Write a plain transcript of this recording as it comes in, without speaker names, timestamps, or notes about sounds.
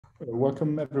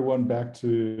Welcome everyone back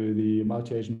to the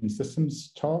Multi-Agent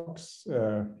Systems talks, which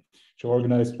are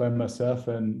organized by myself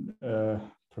and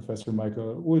Professor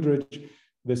Michael Uldridge.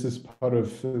 This is part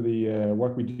of the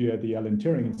work we do at the Alan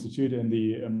Turing Institute in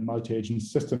the Multi-Agent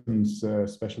Systems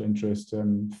special interest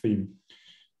theme.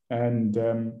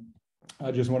 And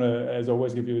I just want to, as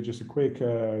always, give you just a quick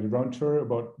round tour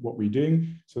about what we're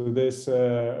doing. So this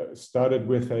started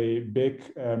with a big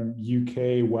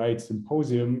UK-wide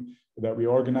symposium that we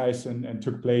organized and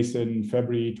took place in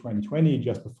February 2020,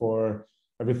 just before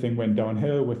everything went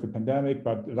downhill with the pandemic.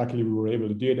 But luckily, we were able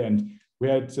to do it. And we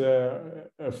had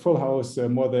a full house,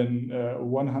 more than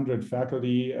 100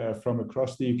 faculty from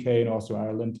across the UK and also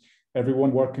Ireland,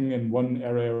 everyone working in one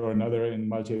area or another in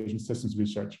multi-agent systems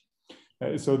research.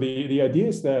 So the idea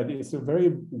is that it's a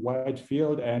very wide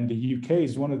field, and the UK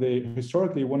is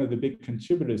historically one of the big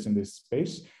contributors in this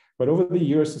space. But over the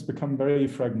years, it's become very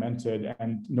fragmented,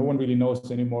 and no one really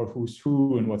knows anymore who's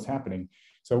who and what's happening.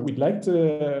 So we'd like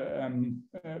to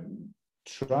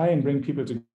try and bring people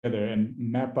together and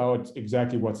map out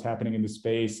exactly what's happening in the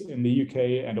space in the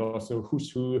UK, and also who's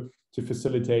who, to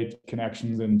facilitate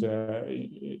connections and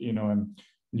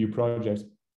new projects.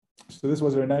 So this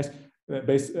was very nice.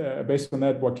 Based on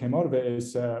that, what came out of it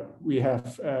is we had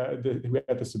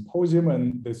the symposium,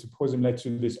 and the symposium led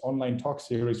to this online talk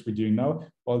series we're doing now.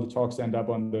 All the talks end up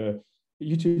on the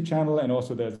YouTube channel, and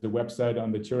also there's the website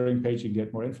on the Turing page. You can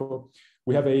get more info.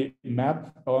 We have a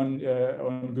map on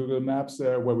Google Maps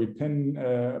where we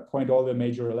point all the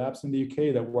major labs in the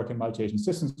UK that work in multi-agent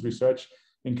systems research,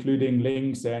 including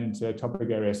links and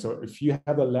topic areas. So if you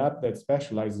have a lab that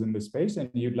specializes in this space and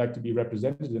you'd like to be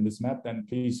represented in this map, then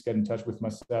please get in touch with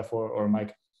myself or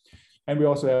Mike. And we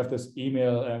also have this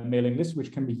email mailing list,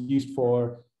 which can be used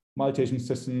for multi-agent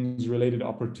systems related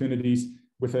opportunities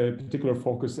with a particular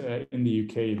focus in the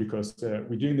UK, because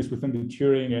we're doing this within the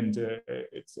Turing, and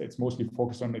it's mostly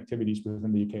focused on activities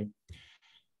within the UK.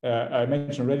 I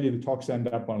mentioned already the talks end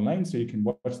up online, so you can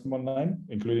watch them online,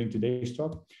 including today's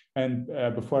talk. And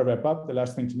before I wrap up, the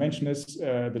last thing to mention is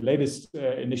the latest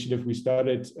initiative we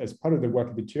started as part of the work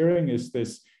of the Turing is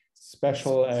this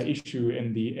special issue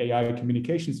in the AI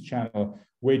communications channel,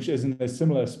 which is in a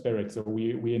similar spirit. So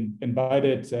we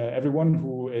invited everyone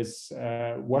who is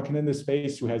working in this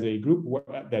space, who has a group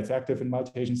that's active in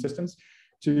multi-agent systems,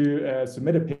 to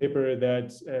submit a paper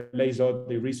that lays out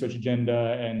the research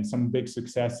agenda and some big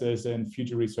successes and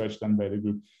future research done by the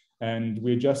group. And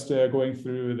we're just going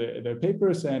through the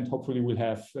papers, and hopefully we'll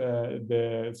have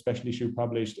the special issue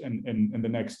published in the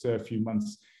next few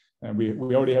months. We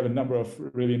already have a number of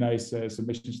really nice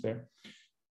submissions there.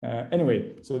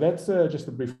 Anyway, so that's just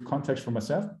a brief context for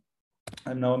myself.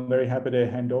 And now I'm very happy to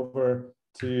hand over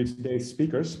to today's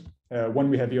speakers. One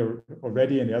we have here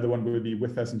already, and the other one will be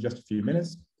with us in just a few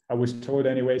minutes. I was told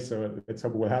anyway, so let's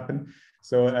hope it will happen.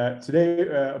 So today,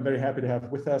 I'm very happy to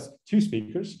have with us two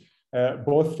speakers,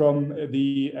 both from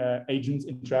the Agents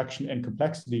Interaction and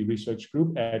Complexity Research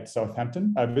Group at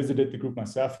Southampton. I visited the group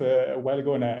myself a while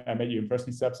ago, and I met you in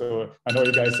person, Seb, so I know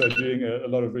you guys are doing a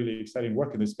lot of really exciting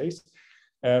work in this space.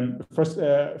 First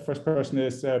person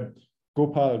is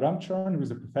Gopal Ramchurn,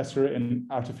 who's a professor in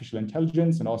artificial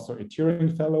intelligence and also a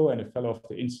Turing Fellow and a Fellow of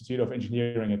the Institute of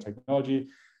Engineering and Technology.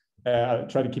 I'll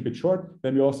try to keep it short.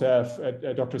 Then we also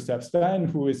have Dr. Seb Stein,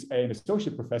 who is an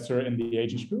associate professor in the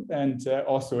Agents Group and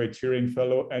also a Turing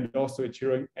Fellow and also a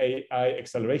Turing AI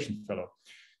Acceleration Fellow.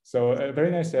 So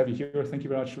very nice to have you here. Thank you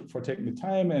very much for taking the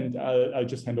time, and I'll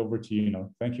just hand over to you now.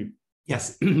 Thank you.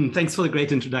 Yes, thanks for the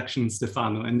great introduction,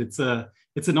 Stefano, and it's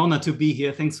an honor to be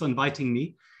here. Thanks for inviting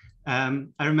me.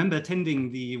 I remember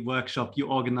attending the workshop you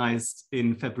organized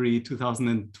in February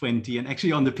 2020, and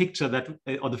actually on the picture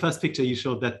or the first picture you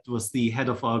showed, that was the head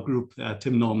of our group,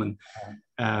 Tim Norman,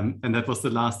 and that was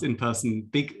the last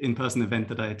big in-person event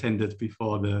that I attended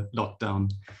before the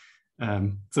lockdown.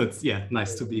 So it's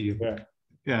nice to be.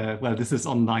 Well, this is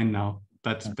online now,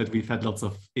 but we've had lots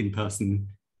of in-person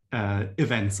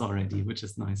events already, which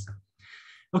is nice.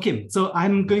 Okay, so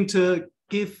I'm going to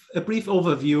give a brief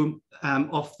overview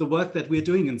of the work that we're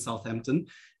doing in Southampton.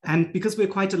 And because we're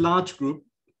quite a large group,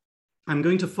 I'm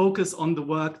going to focus on the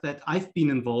work that I've been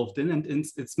involved in, and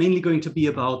it's mainly going to be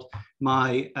about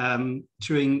my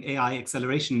Turing AI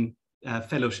Acceleration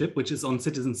Fellowship, which is on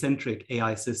citizen-centric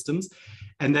AI systems.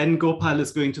 And then Gopal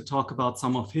is going to talk about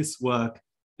some of his work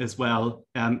as well,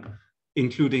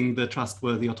 including the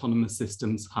Trustworthy Autonomous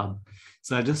Systems Hub.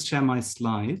 So I'll just share my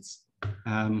slides.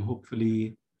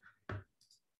 Hopefully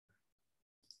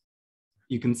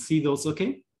you can see those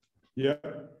okay? Yeah.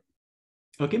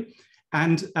 Okay.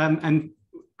 And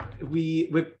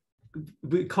we're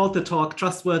we called the talk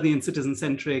Trustworthy and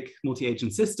Citizen-Centric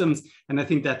Multi-Agent Systems. And I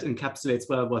think that encapsulates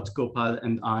well what Gopal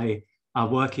and I are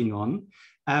working on.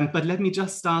 But let me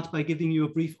just start by giving you a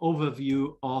brief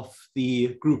overview of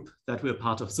the group that we're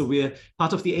part of. So we're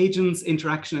part of the Agents,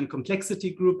 Interaction and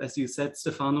Complexity group, as you said,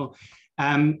 Stefano.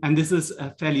 And this is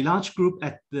a fairly large group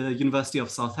at the University of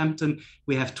Southampton.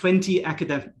 We have 20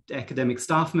 academic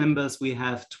staff members. We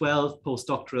have 12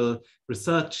 postdoctoral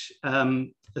research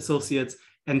associates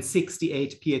and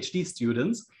 68 PhD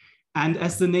students. And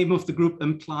as the name of the group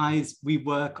implies, we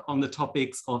work on the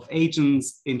topics of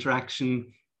agents,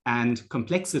 interaction, and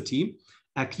complexity.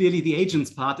 Clearly, the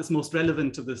agents part is most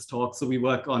relevant to this talk. So we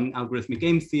work on algorithmic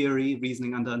game theory,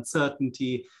 reasoning under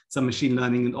uncertainty, some machine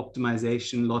learning and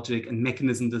optimization, logic, and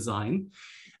mechanism design.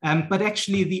 But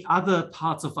actually, the other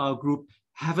parts of our group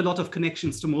have a lot of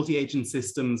connections to multi-agent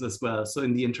systems as well. So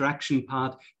in the interaction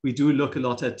part, we do look a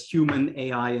lot at human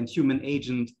AI and human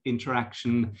agent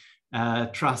interaction,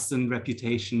 trust and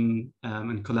reputation,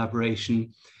 and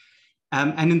collaboration.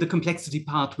 And in the complexity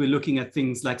part, we're looking at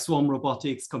things like swarm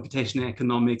robotics, computational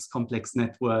economics, complex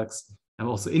networks, and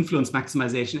also influence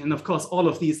maximization. And of course, all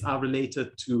of these are related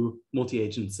to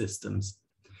multi-agent systems.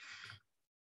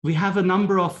 We have a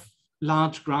number of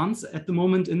large grants at the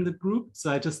moment in the group. So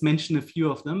I just mentioned a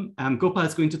few of them. Gopal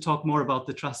is going to talk more about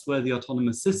the Trustworthy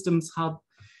Autonomous Systems Hub,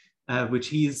 which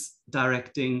he's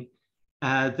directing.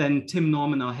 Then Tim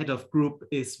Norman, our head of group,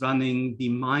 is running the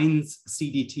MINDS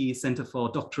CDT Center for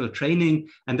Doctoral Training,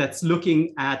 and that's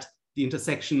looking at the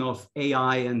intersection of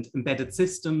AI and embedded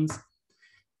systems.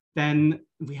 Then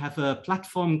we have a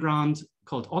platform grant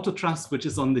called AutoTrust, which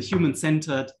is on the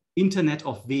human-centered Internet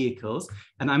of Vehicles,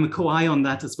 and I'm a co-I on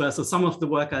that as well. So some of the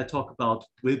work I'll talk about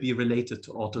will be related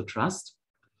to AutoTrust.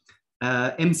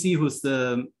 MC, who's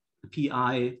the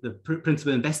PI, the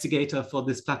principal investigator for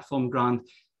this platform grant,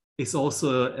 is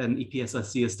also an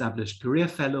EPSRC established career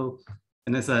fellow.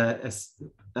 And as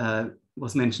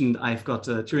was mentioned, I've got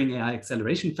a Turing AI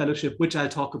Acceleration Fellowship, which I'll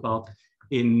talk about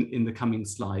in the coming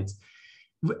slides.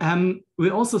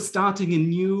 We're also starting a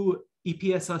new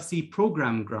EPSRC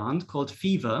program grant called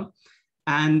FEVER,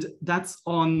 and that's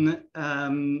on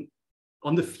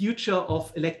the future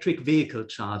of electric vehicle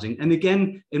charging. And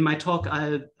again, in my talk,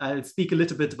 I'll speak a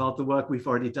little bit about the work we've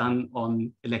already done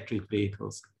on electric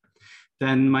vehicles.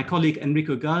 Then my colleague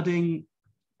Enrico Garding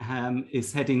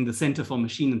is heading the Center for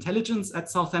Machine Intelligence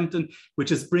at Southampton,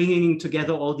 which is bringing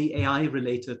together all the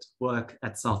AI-related work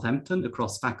at Southampton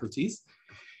across faculties.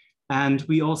 And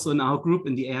we also in our group,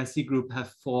 in the AIC group,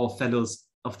 have 4 fellows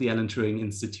of the Alan Turing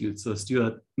Institute. So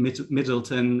Stuart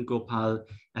Middleton, Gopal,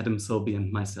 Adam Sobey,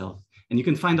 and myself. And you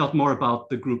can find out more about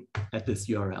the group at this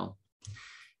URL.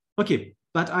 Okay,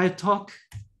 but I'll talk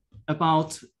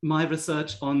about my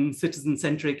research on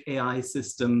citizen-centric AI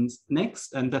systems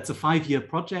next. And that's a 5-year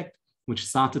project, which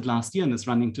started last year and is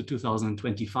running to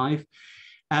 2025.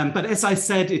 But as I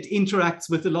said, it interacts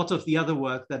with a lot of the other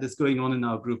work that is going on in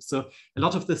our group. So a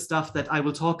lot of the stuff that I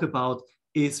will talk about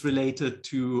is related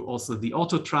to also the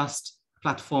AutoTrust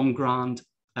platform grant,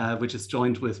 which is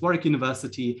joined with Warwick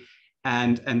University,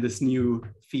 and this new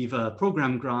FEVER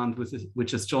program grant,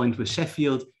 which is joined with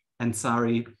Sheffield and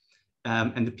Surrey.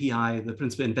 And the PI, the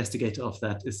principal investigator of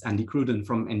that, is Andy Cruden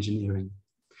from engineering.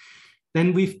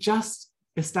 Then we've just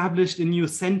established a new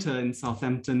center in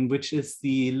Southampton, which is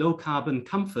the Low Carbon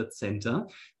Comfort Center,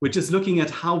 which is looking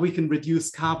at how we can reduce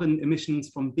carbon emissions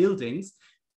from buildings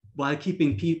while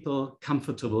keeping people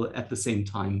comfortable at the same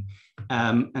time.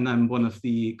 And I'm one of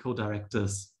the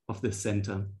co-directors of this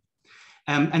center.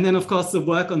 And then, of course, the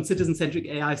work on citizen-centric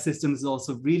AI systems is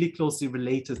also really closely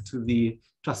related to the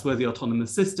Trustworthy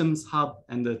Autonomous Systems Hub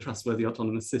and the Trustworthy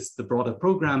Autonomous Systems, the broader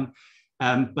program.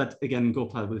 But again,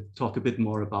 Gopal will talk a bit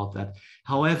more about that.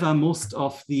 However, most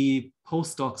of the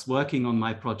postdocs working on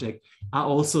my project are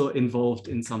also involved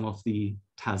in some of the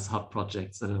TAS Hub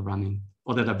projects that are running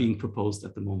or that are being proposed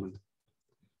at the moment.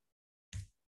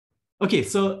 Okay,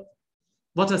 so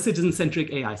what are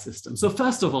citizen-centric AI systems? So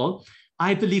first of all,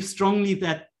 I believe strongly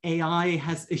that AI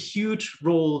has a huge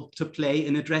role to play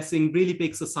in addressing really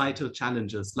big societal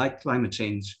challenges like climate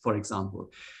change, for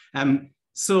example.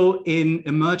 So in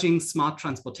emerging smart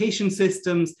transportation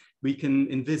systems, we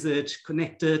can envisage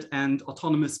connected and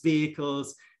autonomous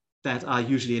vehicles that are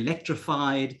usually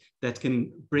electrified, that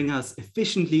can bring us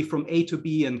efficiently from A to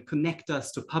B and connect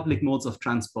us to public modes of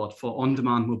transport for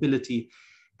on-demand mobility.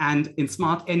 And in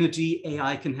smart energy,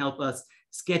 AI can help us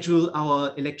schedule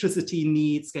our electricity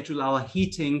needs, schedule our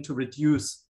heating to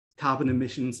reduce carbon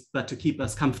emissions, but to keep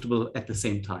us comfortable at the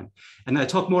same time. And I'll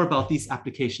talk more about these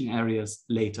application areas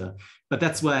later, but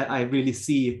that's where I really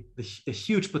see a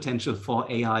huge potential for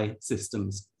AI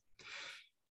systems.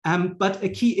 But a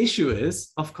key issue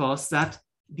is, of course, that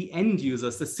the end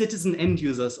users, the citizen end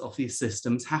users of these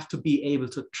systems have to be able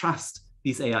to trust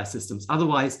these AI systems.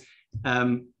 Otherwise,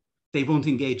 they won't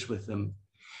engage with them.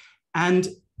 And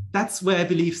that's where I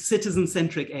believe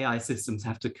citizen-centric AI systems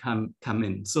have to come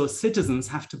in. So citizens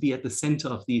have to be at the center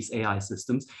of these AI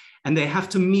systems, and they have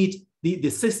to meet, the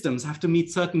systems have to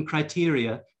meet certain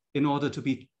criteria in order to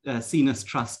be seen as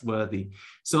trustworthy.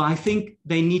 So I think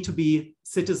they need to be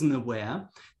citizen aware.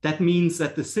 That means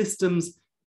that the systems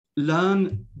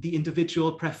learn the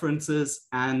individual preferences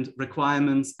and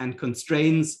requirements and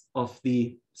constraints of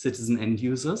the citizen end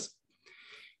users.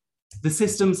 The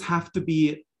systems have to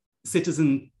be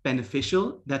citizen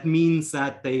beneficial. That means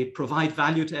that they provide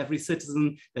value to every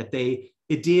citizen, that they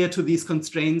adhere to these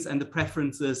constraints and the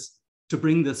preferences to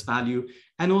bring this value,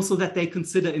 and also that they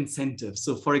consider incentives.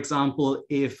 So for example,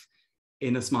 if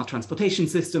in a smart transportation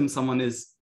system, someone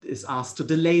is asked to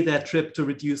delay their trip to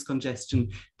reduce congestion,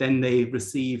 then they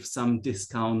receive some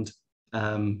discount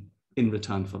in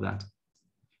return for that.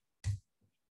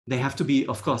 They have to be,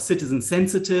 of course, citizen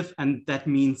sensitive, and that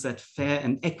means that fair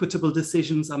and equitable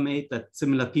decisions are made, that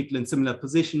similar people in similar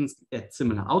positions get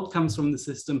similar outcomes from the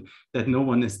system, that no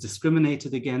one is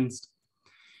discriminated against.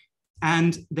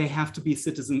 And they have to be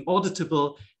citizen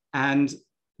auditable, and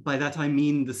by that I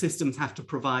mean the systems have to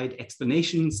provide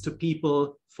explanations to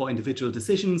people for individual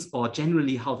decisions or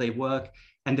generally how they work,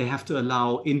 and they have to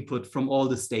allow input from all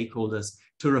the stakeholders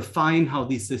to refine how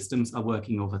these systems are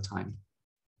working over time.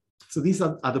 So these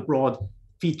are the broad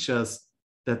features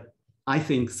that I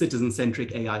think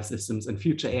citizen-centric AI systems and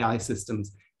future AI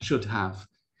systems should have.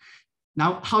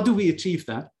 Now, how do we achieve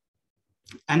that?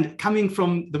 And coming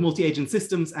from the multi-agent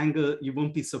systems angle, you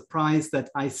won't be surprised that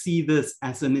I see this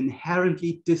as an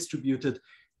inherently distributed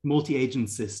multi-agent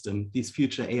system, these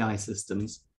future AI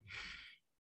systems.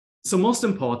 So most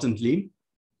importantly,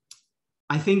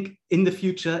 I think in the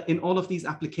future, in all of these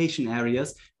application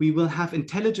areas, we will have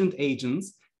intelligent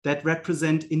agents that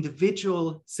represent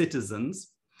individual citizens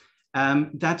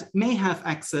that may have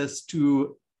access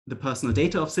to the personal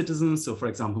data of citizens. So for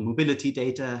example, mobility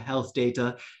data, health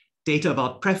data, data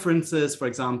about preferences, for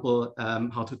example,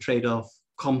 how to trade off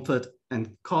comfort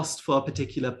and cost for a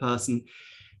particular person.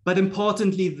 But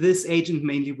importantly, this agent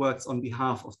mainly works on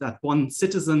behalf of that one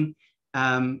citizen,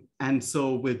 and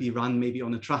so will be run maybe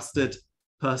on a trusted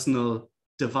personal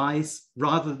device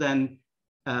rather than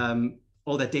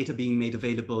all that data being made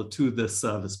available to the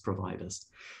service providers.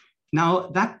 Now,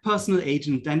 that personal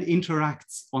agent then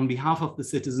interacts on behalf of the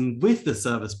citizen with the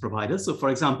service provider. So for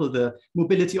example, the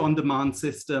mobility on-demand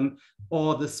system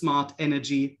or the smart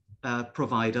energy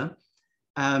provider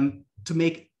to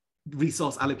make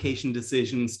resource allocation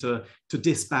decisions, to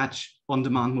dispatch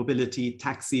on-demand mobility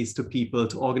taxis to people,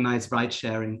 to organize ride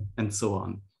sharing, and so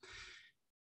on.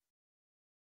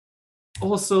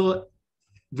 Also,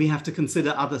 we have to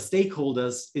consider other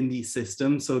stakeholders in these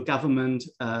systems. So government,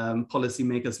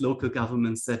 policymakers, local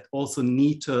governments that also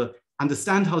need to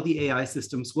understand how the AI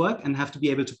systems work and have to be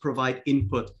able to provide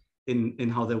input in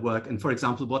how they work. And for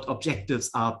example, what objectives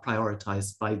are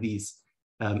prioritized by these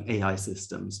AI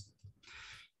systems.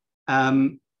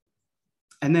 And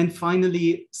then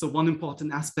finally, so one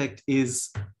important aspect is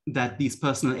that these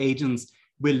personal agents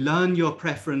will learn your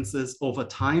preferences over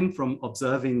time from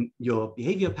observing your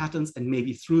behavior patterns and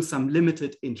maybe through some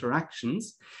limited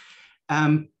interactions.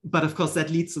 But of course, that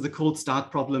leads to the cold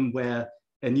start problem where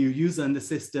a new user in the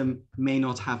system may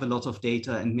not have a lot of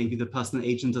data and maybe the personal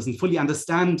agent doesn't fully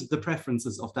understand the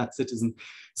preferences of that citizen.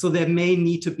 So there may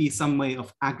need to be some way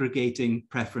of aggregating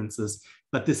preferences,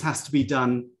 but this has to be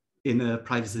done in a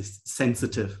privacy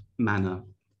sensitive manner.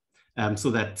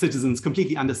 So that citizens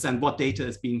completely understand what data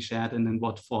is being shared and in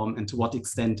what form and to what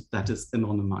extent that is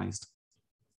anonymized.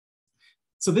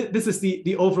 So this is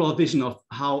the overall vision of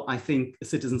how I think a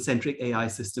citizen-centric AI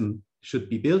system should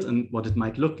be built and what it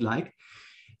might look like.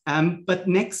 But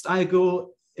next, I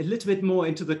go a little bit more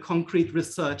into the concrete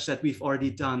research that we've already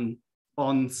done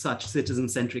on such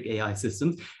citizen-centric AI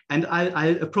systems. And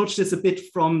I'll approach this a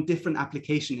bit from different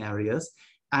application areas.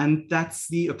 And that's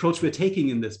the approach we're taking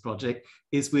in this project,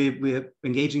 is we're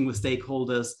engaging with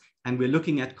stakeholders and we're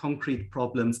looking at concrete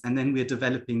problems, and then we're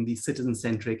developing these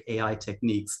citizen-centric AI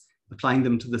techniques, applying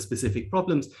them to the specific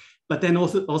problems, but then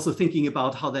also thinking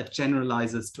about how that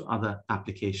generalizes to other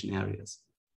application areas.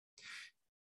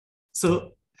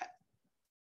 So,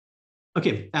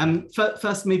 okay,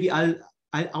 first maybe I'll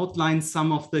outline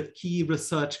some of the key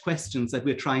research questions that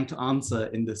we're trying to answer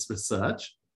in this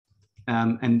research.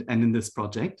 And in this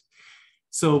project.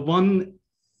 So one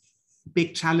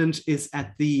big challenge is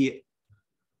at the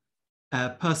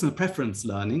personal preference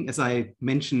learning. As I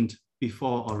mentioned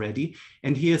before already.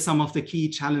 And here some of the key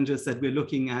challenges that we're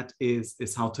looking at is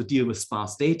how to deal with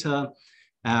sparse data,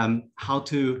 how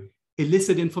to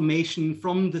elicit information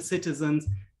from the citizens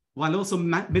while also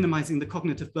minimizing the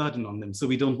cognitive burden on them. So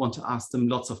we don't want to ask them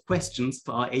lots of questions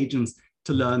for our agents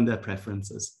to learn their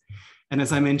preferences. And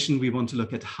as I mentioned, we want to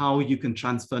look at how you can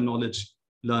transfer knowledge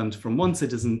learned from one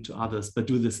citizen to others, but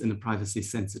do this in a privacy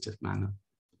sensitive manner.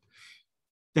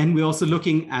 Then we're also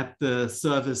looking at the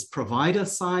service provider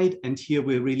side. And here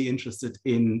we're really interested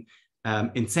in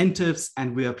incentives,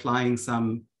 and we're applying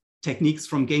some techniques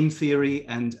from game theory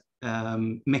and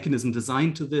mechanism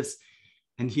design to this.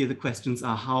 And here the questions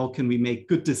are, how can we make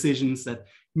good decisions that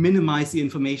minimize the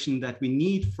information that we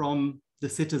need from the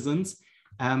citizens,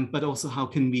 but also how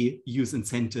can we use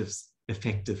incentives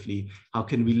effectively? How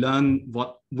can we learn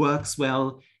what works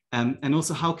well? And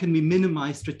also how can we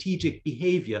minimize strategic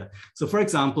behavior? So for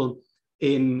example,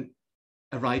 in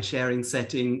a ride-sharing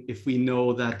setting, if we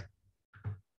know that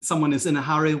someone is in a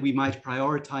hurry, we might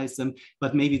prioritize them,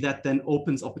 but maybe that then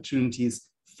opens opportunities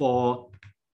for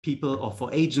people or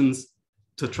for agents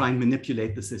to try and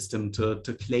manipulate the system to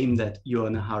claim that you're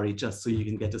in a hurry just so you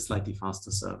can get a slightly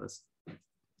faster service.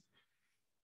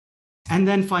 And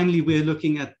then finally, we're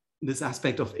looking at this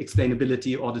aspect of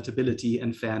explainability, auditability,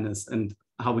 and fairness, and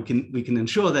how we can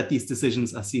ensure that these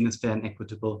decisions are seen as fair and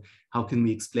equitable. How can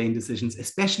we explain decisions,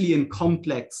 especially in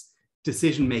complex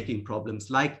decision-making problems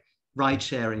like ride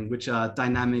sharing, which are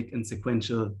dynamic and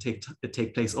sequential,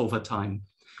 take place over time.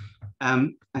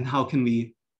 And how can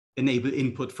we enable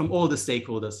input from all the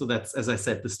stakeholders? So that's, as I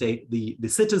said, the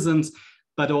citizens,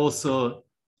 but also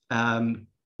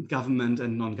government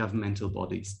and non-governmental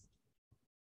bodies.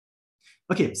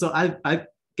 Okay, so I'll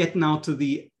get now to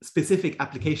the specific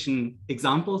application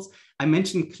examples. I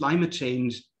mentioned climate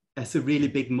change as a really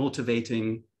big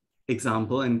motivating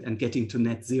example and getting to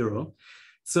net zero.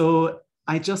 So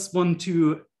I just want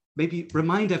to maybe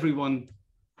remind everyone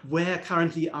where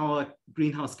currently our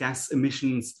greenhouse gas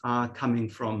emissions are coming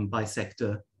from by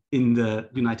sector in the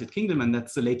United Kingdom, and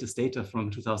that's the latest data from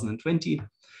 2020.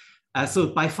 So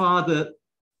by far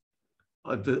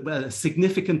a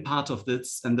significant part of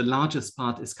this, and the largest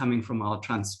part, is coming from our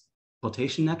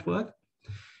transportation network,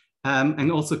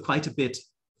 and also quite a bit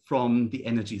from the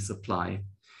energy supply.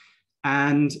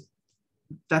 And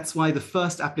that's why the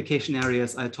first application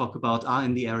areas I talk about are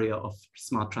in the area of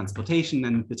smart transportation,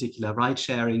 and in particular ride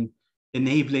sharing,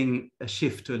 enabling a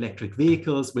shift to electric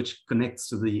vehicles, which connects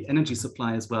to the energy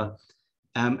supply as well,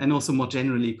 and also more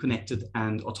generally connected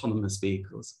and autonomous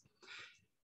vehicles.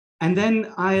 And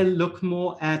then I look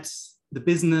more at the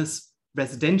business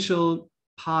residential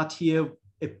part here,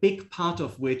 a big part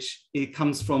of which it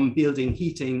comes from building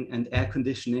heating and air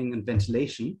conditioning and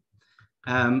ventilation.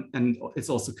 And it's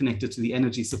also connected to the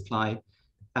energy supply.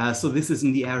 So this is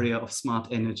in the area of smart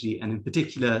energy, and in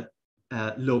particular,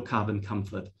 low carbon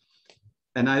comfort.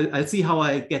 And I'll see how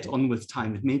I get on with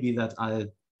time. It may be that I'll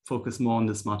focus more on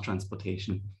the smart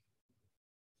transportation.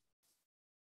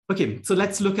 Okay, so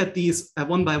let's look at these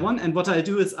one by one. And what I'll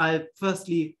do is I'll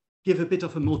firstly give a bit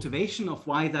of a motivation of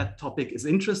why that topic is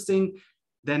interesting.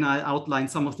 Then I'll outline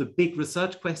some of the big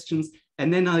research questions,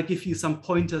 and then I'll give you some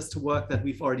pointers to work that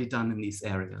we've already done in these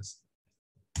areas.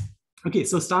 Okay,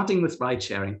 so starting with ride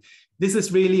sharing. This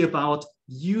is really about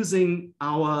using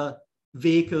our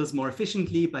vehicles more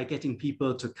efficiently by getting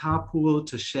people to carpool,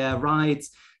 to share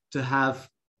rides, to have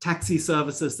taxi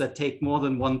services that take more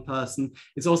than one person.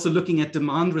 It's also looking at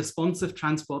demand responsive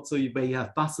transport, so where you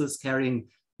have buses carrying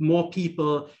more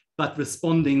people, but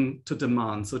responding to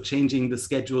demand. So changing the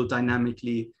schedule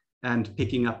dynamically and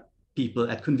picking up people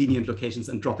at convenient locations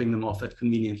and dropping them off at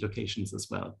convenient locations as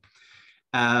well.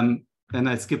 And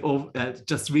I skip over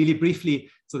just really briefly.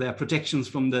 So there are projections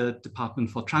from the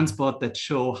Department for Transport that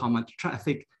show how much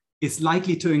traffic is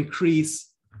likely to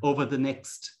increase over the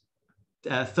next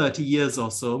 30 years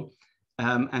or so.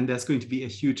 And there's going to be a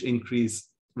huge increase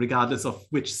regardless of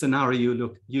which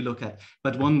scenario you look at.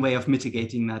 But one way of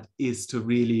mitigating that is to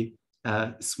really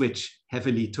switch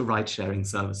heavily to ride-sharing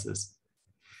services.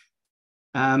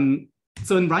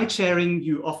 So in ride-sharing,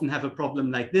 you often have a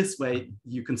problem like this, where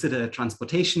you consider a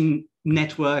transportation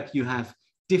network, you have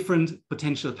different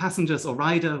potential passengers or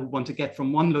rider who want to get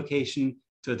from one location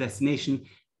to a destination,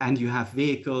 and you have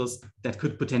vehicles that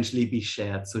could potentially be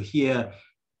shared. So here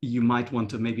you might want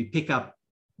to maybe pick up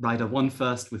rider 1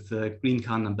 first with the green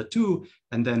car number 2,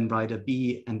 and then rider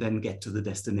B, and then get to the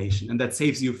destination. And that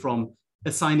saves you from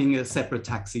assigning a separate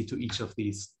taxi to each of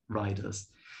these riders.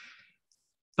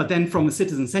 But then from a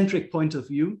citizen-centric point of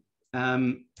view,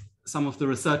 some of the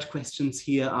research questions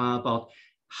here are about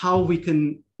how we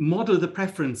can model the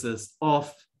preferences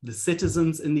of the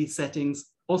citizens in these settings,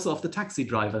 also of the taxi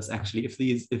drivers, actually, if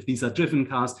these are driven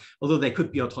cars, although they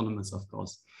could be autonomous, of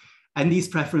course. And these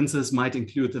preferences might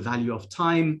include the value of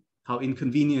time, how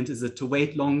inconvenient is it to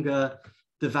wait longer,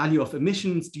 the value of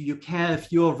emissions, do you care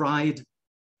if your ride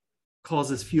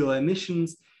causes fewer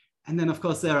emissions? And then, of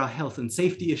course, there are health and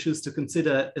safety issues to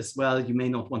consider as well. You may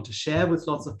not want to share with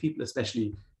lots of people,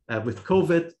 especially with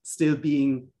COVID still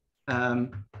being a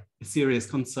serious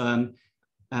concern,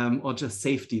 or just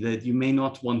safety, that you may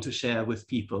not want to share with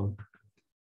people,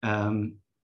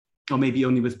 or maybe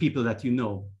only with people that you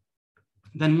know.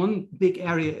 Then one big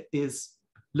area is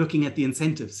looking at the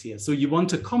incentives here. So you want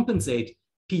to compensate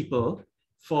people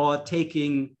for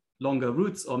taking longer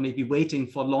routes or maybe waiting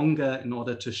for longer in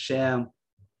order to share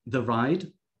the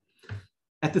ride.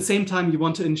 At the same time, you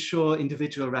want to ensure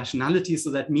individual rationality.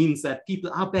 So that means that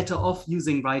people are better off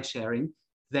using ride sharing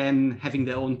than having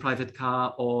their own private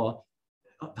car or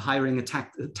hiring a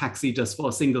taxi just for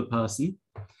a single person.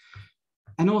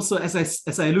 And also, as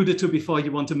I alluded to before,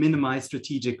 you want to minimize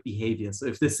strategic behavior. So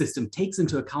if this system takes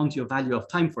into account your value of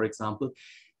time, for example,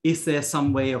 is there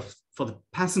some way for the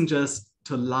passengers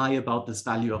to lie about this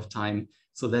value of time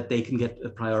so that they can get a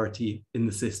priority in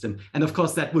the system? And of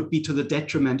course, that would be to the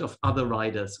detriment of other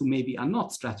riders who maybe are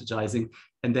not strategizing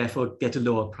and therefore get a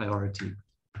lower priority.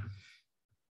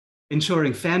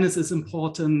 Ensuring fairness is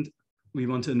important. We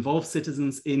want to involve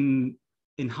citizens in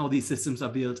how these systems are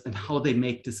built and how they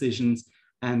make decisions.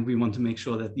 And we want to make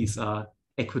sure that these are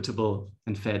equitable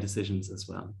and fair decisions as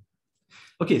well.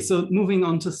 Okay, so moving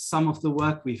on to some of the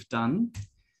work we've done.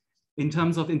 In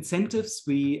terms of incentives,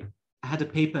 we had a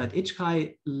paper at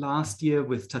UKRI last year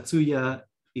with Tatsuya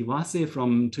Iwase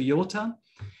from Toyota.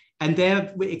 And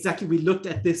there we looked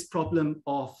at this problem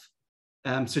of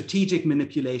strategic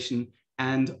manipulation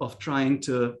and of trying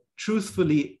to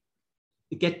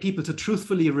get people to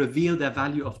truthfully reveal their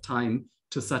value of time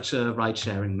to such a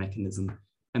ride-sharing mechanism.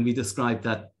 And we described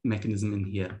that mechanism in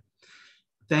here.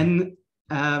 Then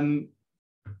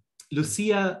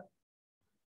Lucia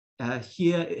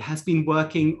here has been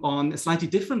working on a slightly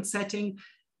different setting,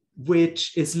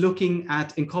 which is looking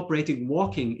at incorporating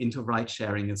walking into ride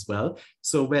sharing as well.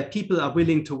 So where people are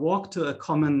willing to walk to a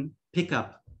common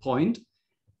pickup point,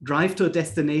 drive to a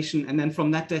destination, and then from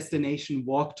that destination,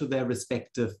 walk to their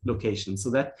respective locations. So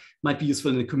that might be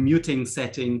useful in a commuting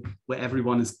setting where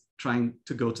everyone is trying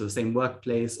to go to the same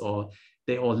workplace, or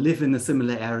they all live in a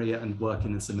similar area and work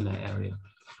in a similar area.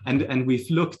 And we've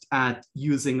looked at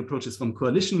using approaches from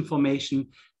coalition formation,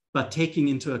 but taking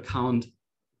into account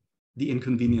the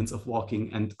inconvenience of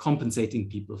walking and compensating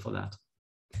people for that.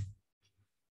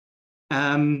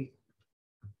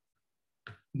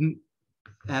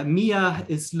 Mia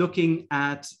is looking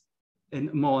at,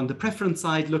 more on the preference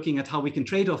side, looking at how we can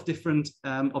trade off different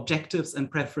objectives and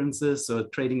preferences. So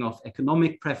trading off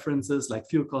economic preferences like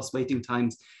fuel costs, waiting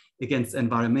times, against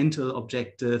environmental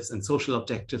objectives and social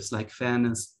objectives like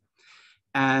fairness.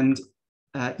 And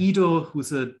Ido,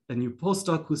 who's a new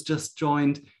postdoc who's just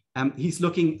joined, he's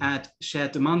looking at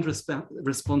shared demand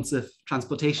responsive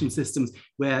transportation systems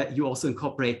where you also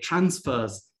incorporate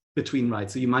transfers between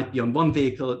rides. So you might be on one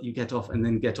vehicle, you get off and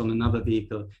then get on another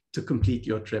vehicle to complete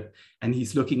your trip. And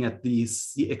he's looking at the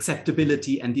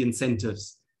acceptability and the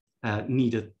incentives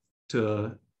needed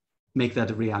to make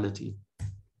that a reality.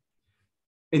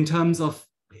 In terms of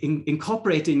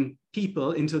incorporating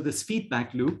people into this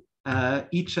feedback loop,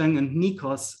 Yicheng and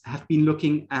Nikos have been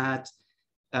looking at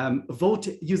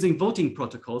using voting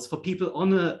protocols for people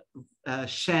on a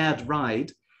shared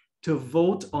ride to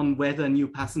vote on whether new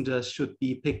passengers should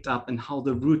be picked up and how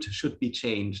the route should be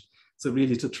changed. So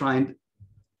really to try and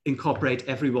incorporate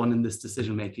everyone in this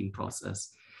decision-making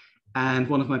process. And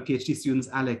one of my PhD students,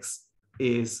 Alex,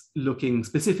 is looking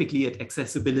specifically at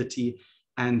accessibility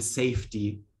and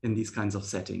safety in these kinds of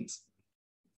settings.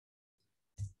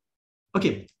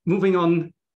 Okay, moving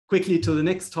on quickly to the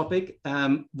next topic.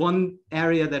 One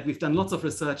area that we've done lots of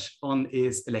research on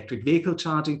is electric vehicle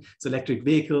charging. So electric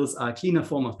vehicles are a cleaner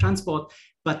form of transport,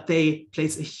 but they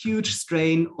place a huge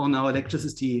strain on our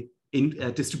electricity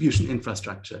distribution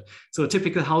infrastructure. So a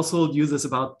typical household uses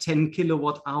about 10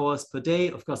 kilowatt hours per day.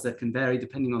 Of course, that can vary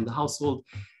depending on the household.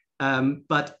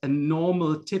 But a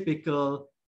normal, typical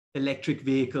electric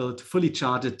vehicle to fully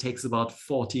charge it takes about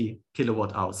 40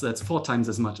 kilowatt hours. So that's 4 times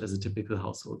as much as a typical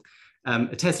household.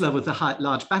 A Tesla with a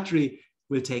large battery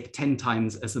will take 10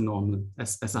 times as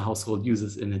a household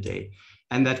uses in a day.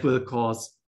 And that will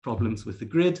cause problems with the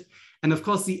grid. And of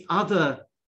course, the other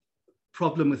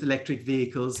problem with electric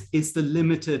vehicles is the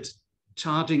limited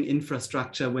charging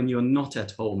infrastructure when you're not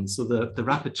at home. So the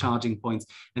rapid charging points.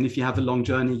 And if you have a long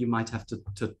journey, you might have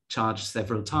to charge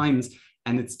several times.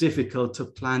 and it's difficult to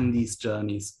plan these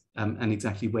journeys and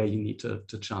exactly where you need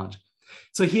to charge.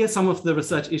 So here, some of the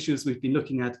research issues we've been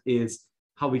looking at is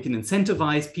how we can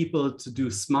incentivize people to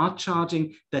do smart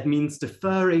charging. That means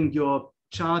deferring your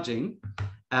charging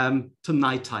to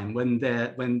nighttime when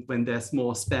there's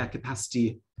more spare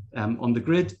capacity on the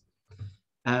grid.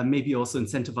 Maybe also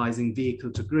incentivizing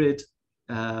vehicle to grid.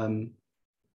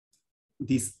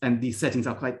 These settings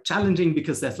are quite challenging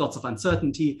because there's lots of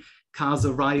uncertainty. Cars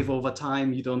arrive over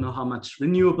time. You don't know how much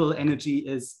renewable energy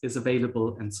is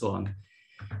available and so on.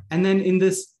 And then in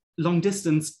this long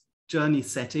distance journey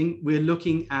setting, we're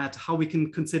looking at how we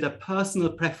can consider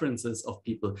personal preferences of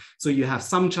people. So you have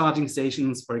some charging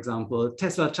stations, for example,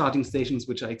 Tesla charging stations,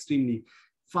 which are extremely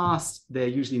fast. They're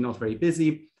usually not very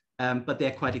busy, but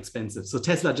they're quite expensive. So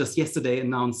Tesla just yesterday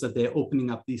announced that they're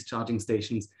opening up these charging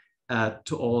stations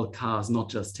to all cars, not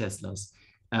just Teslas,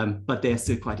 but they're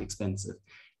still quite expensive.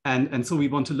 And so we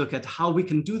want to look at how we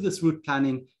can do this route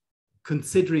planning,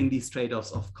 considering these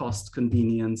trade-offs of cost,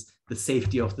 convenience, the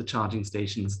safety of the charging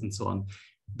stations, and so on.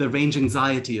 The range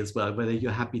anxiety as well, whether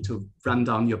you're happy to run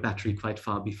down your battery quite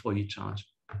far before you charge.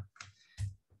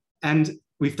 And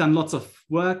we've done lots of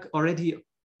work already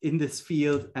in this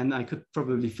field, and I could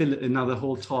probably fill another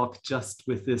whole talk just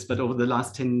with this, but over the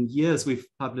last 10 years, we've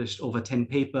published over 10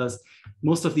 papers.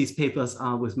 Most of these papers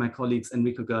are with my colleagues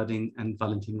Enrico Görding and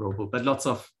Valentin Robo, but lots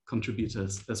of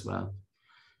contributors as well.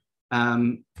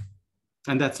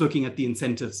 And that's looking at the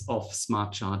incentives of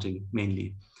smart charging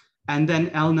mainly. And then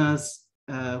Elna's,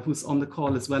 who's on the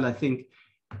call as well, I think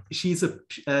she's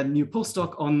a new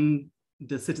postdoc on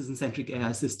the Citizen-Centric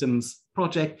AI Systems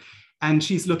project. And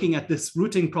she's looking at this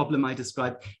routing problem I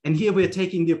described. And here we're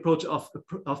taking the approach of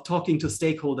talking to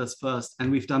stakeholders first.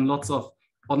 And we've done lots of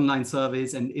online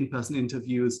surveys and in-person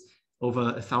interviews. Over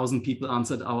 1,000 people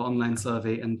answered our online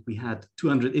survey, and we had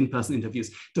 200 in-person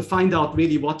interviews to find out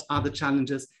really what are the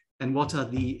challenges and what are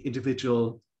the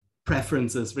individual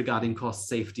preferences regarding cost,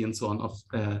 safety, and so on of,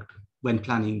 when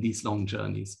planning these long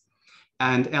journeys.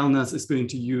 And Elna's is going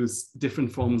to use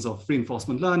different forms of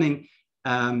reinforcement learning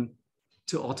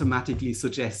to automatically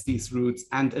suggest these routes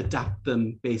and adapt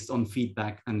them based on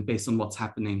feedback and based on what's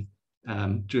happening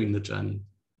during the journey.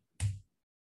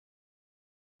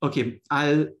 Okay,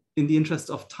 in the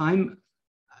interest of time,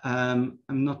 I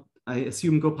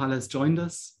assume Gopal has joined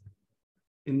us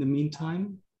in the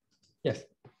meantime. Yes.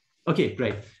 Okay,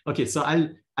 great. Okay, so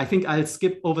I think I'll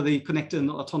skip over the connected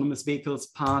and autonomous vehicles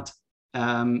part.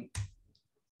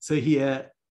 So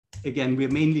here, again, we're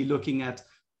mainly looking at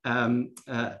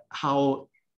how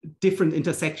different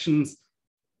intersections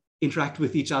interact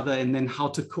with each other, and then how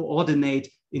to coordinate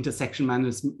intersection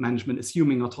management,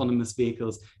 assuming autonomous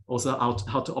vehicles, also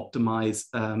how to optimize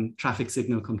traffic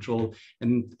signal control.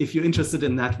 And if you're interested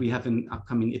in that, we have an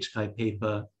upcoming ICHKAI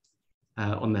paper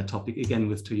on that topic, again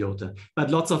with Toyota. But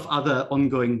lots of other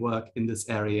ongoing work in this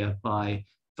area by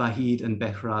Vahid and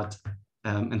Behrat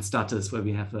and Status, where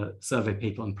we have a survey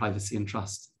paper on privacy and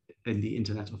trust in the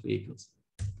Internet of Vehicles.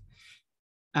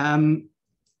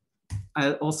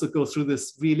 I'll also go through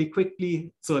this really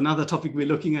quickly. So another topic we're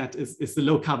looking at is the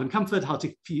low carbon comfort, how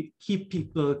to keep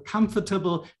people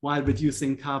comfortable while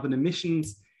reducing carbon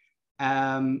emissions.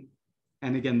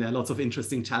 And again, there are lots of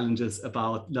interesting challenges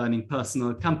about learning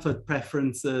personal comfort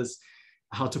preferences,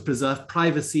 how to preserve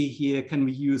privacy here. Can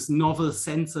we use novel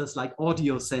sensors like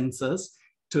audio sensors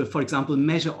to, for example,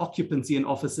 measure occupancy in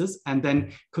offices and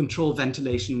then control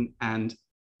ventilation and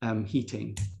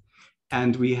heating?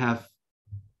 And we have,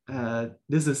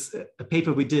 this is a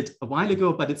paper we did a while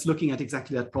ago, but it's looking at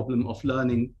exactly that problem of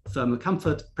learning thermal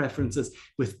comfort preferences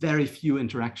with very few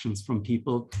interactions from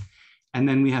people. And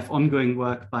then we have ongoing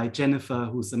work by Jennifer,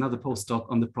 who's another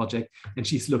postdoc on the project, and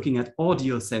she's looking at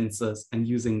audio sensors and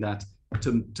using that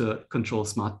to control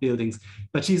smart buildings.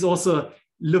 But she's also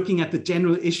looking at the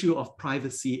general issue of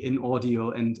privacy in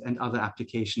audio and other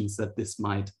applications that this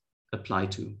might apply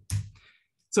to.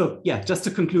 So yeah, just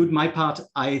to conclude my part,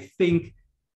 I think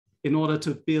in order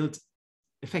to build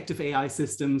effective AI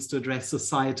systems to address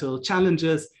societal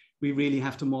challenges, we really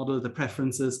have to model the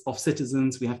preferences of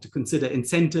citizens. We have to consider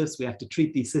incentives. We have to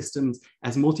treat these systems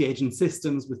as multi-agent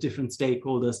systems with different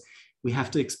stakeholders. We have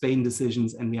to explain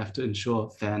decisions, and we have to ensure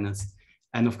fairness.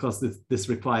 And of course, this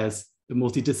requires a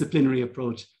multidisciplinary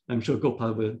approach. I'm sure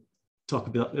Gopal will talk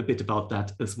a bit about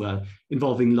that as well,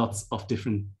 involving lots of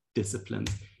different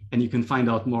disciplines. And you can find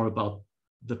out more about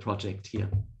the project here.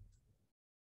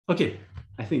 Okay,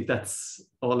 I think that's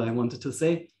all I wanted to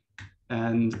say.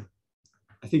 And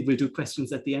I think we'll do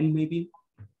questions at the end, maybe.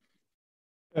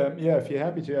 Yeah, if you're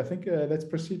happy to. I think let's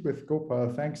proceed with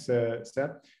Gopal. Thanks,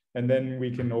 Seb. And then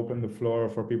we can open the floor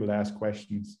for people to ask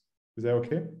questions. Is that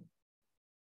okay?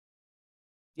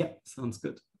 Yeah, sounds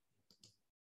good.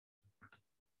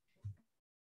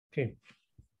 Okay.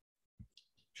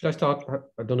 Should I start?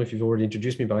 I don't know if you've already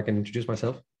introduced me, but I can introduce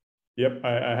myself. Yep,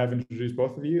 I have introduced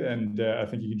both of you, and I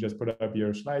think you can just put up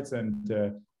your slides, and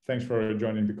thanks for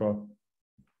joining the call.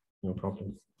 No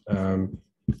problem.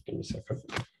 Give me a second.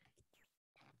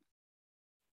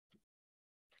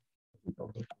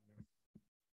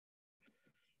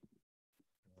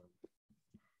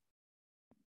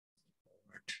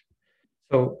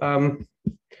 So I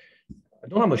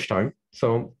don't have much time,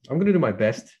 so I'm going to do my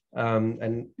best,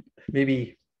 and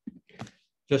maybe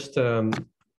just to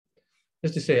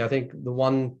say, I think the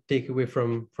one takeaway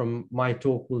from my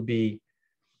talk will be,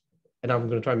 and I'm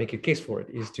going to try and make a case for it,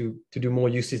 is to do more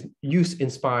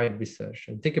use-inspired research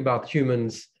and think about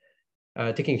humans,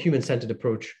 taking a human-centered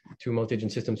approach to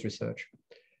multi-agent systems research.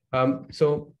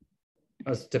 So,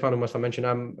 as Stefano must have mentioned,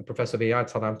 I'm a professor of AI at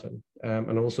Southampton,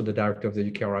 and also the director of the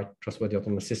UKRI Trustworthy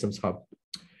Autonomous Systems Hub.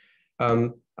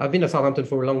 I've been at Southampton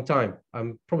for a long time.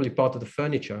 I'm probably part of the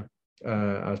furniture,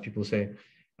 as people say.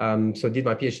 So I did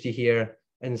my PhD here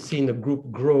and seen the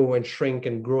group grow and shrink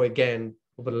and grow again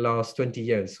over the last 20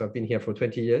 years. So I've been here for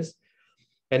 20 years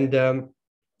and done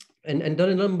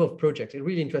a number of projects,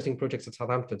 really interesting projects at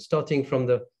Southampton, starting from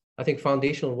the, I think,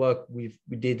 foundational work we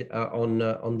did on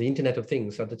the Internet of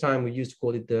Things. At the time, we used to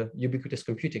call it the ubiquitous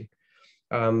computing,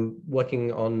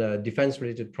 working on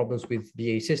defense-related problems with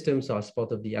BAE systems as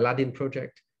part of the Aladdin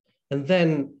project. And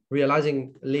then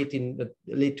realizing in the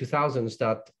late 2000s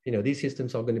that these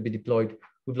systems are going to be deployed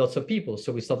with lots of people.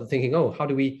 So we started thinking, oh, how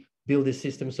do we build this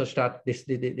system such that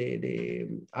they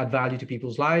add value to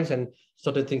people's lives, and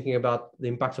started thinking about the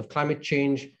impacts of climate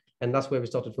change. And that's where we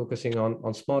started focusing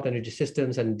on smart energy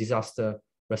systems and disaster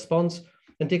response,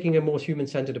 and taking a more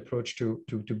human-centered approach to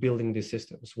building these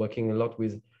systems, working a lot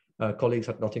with colleagues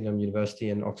at Nottingham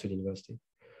University and Oxford University.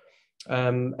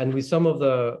 And with some of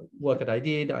the work that I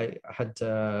did, I had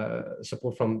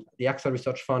support from the AXA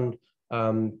Research Fund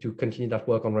to continue that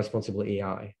work on responsible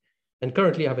AI. And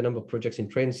currently I have a number of projects in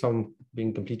train, some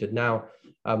being completed now,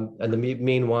 and the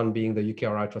main one being the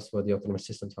UKRI Trustworthy Autonomous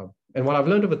Systems Hub. And what I've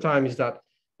learned over time is that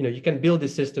you can build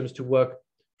these systems to work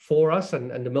for us,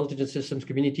 and the multi-agent systems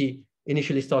community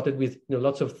initially started with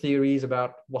lots of theories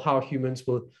about how humans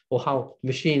will, or how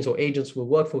machines or agents will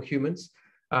work for humans.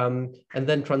 And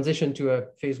then transition to a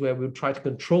phase where we'll try to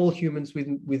control humans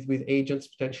with agents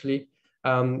potentially,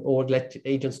 or let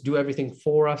agents do everything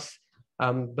for us.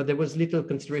 But there was little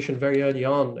consideration very early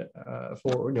on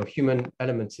for human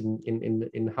elements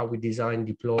in how we design,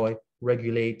 deploy,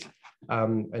 regulate,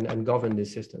 and govern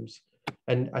these systems.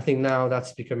 And I think now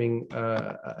that's becoming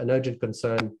an urgent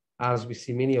concern as we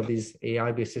see many of these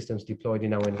AI-based systems deployed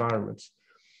in our environments.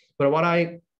 But what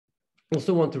I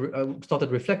also want to started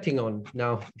reflecting on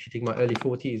now, hitting my early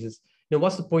 40s, is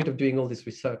what's the point of doing all this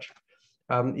research?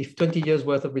 If 20 years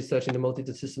worth of research in the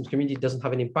multi-agent systems community doesn't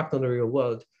have an impact on the real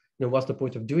world, what's the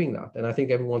point of doing that? And I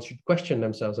think everyone should question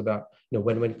themselves about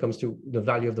when it comes to the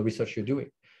value of the research you're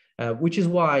doing, which is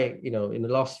why in the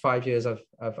last 5 years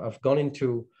I've gone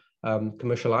into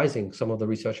commercializing some of the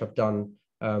research I've done,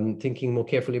 thinking more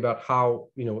carefully about how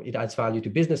it adds value to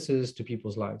businesses, to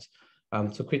people's lives.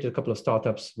 So created a couple of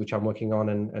startups which I'm working on,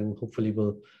 and hopefully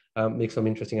will make some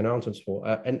interesting announcements for,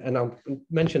 and I'll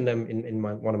mention them in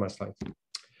one of my slides.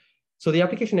 So the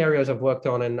application areas I've worked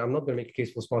on, and I'm not going to make a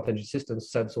case for smart energy systems,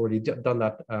 Seb's already done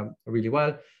that really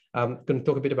well. I'm going to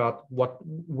talk a bit about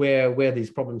where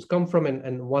these problems come from,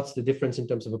 and what's the difference in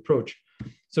terms of approach.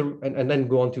 So, and then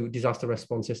go on to disaster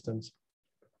response systems.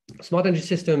 Smart energy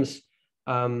systems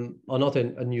are not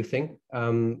a new thing.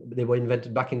 They were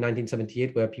invented back in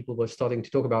 1978, where people were starting to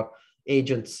talk about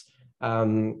agents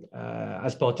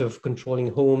as part of controlling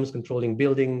homes, controlling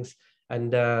buildings.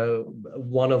 And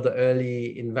one of the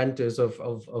early inventors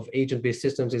of agent-based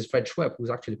systems is Fred Schwepp, who's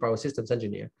actually a power systems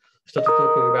engineer. Started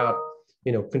talking about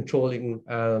controlling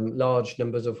large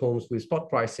numbers of homes with spot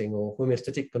pricing or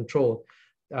homeostatic control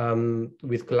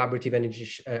with collaborative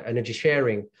energy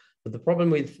sharing. But the problem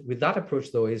with that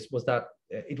approach, though, was that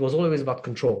it was always about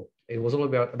control. It was all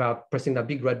about pressing that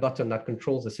big red button that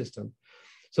controls the system.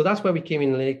 So that's where we came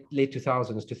in the late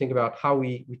 2000s to think about how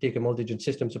we take a multi-agent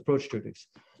systems approach to this.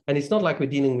 And it's not like we're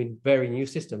dealing with very new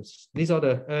systems. These are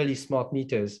the early smart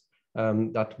meters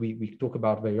that we talk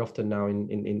about very often now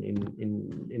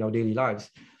in our daily lives.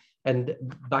 And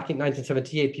back in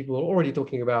 1978, people were already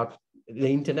talking about the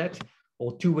internet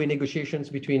or two-way negotiations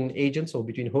between agents or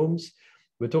between homes.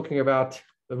 We're talking about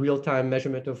the real-time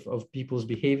measurement of people's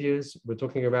behaviors. We're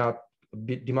talking about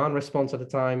demand response at the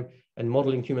time and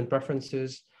modeling human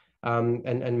preferences.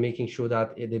 and making sure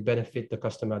that they benefit the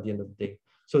customer at the end of the day.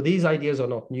 So these ideas are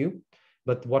not new,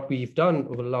 but what we've done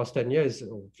over the last 10 years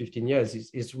or 15 years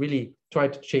is really try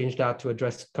to change that to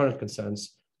address current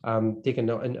concerns, taking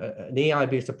an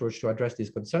AI-based approach to address these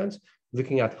concerns,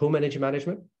 looking at home energy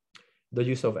management, the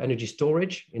use of energy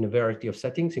storage in a variety of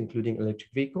settings, including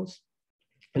electric vehicles,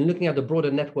 and looking at the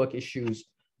broader network issues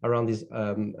around these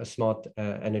smart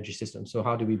energy systems. So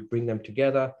how do we bring them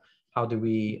together? How do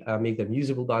we make them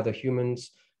usable by the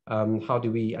humans? How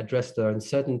do we address the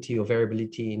uncertainty or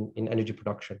variability in energy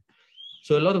production?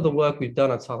 So a lot of the work we've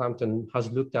done at Southampton has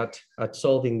looked at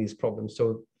solving these problems.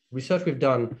 So research we've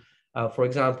done, for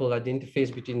example, at the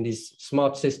interface between these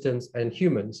smart systems and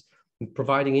humans,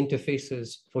 providing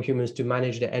interfaces for humans to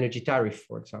manage their energy tariff,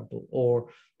 for example, or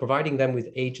providing them with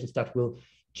agents that will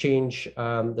change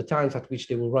the times at which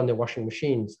they will run their washing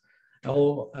machines,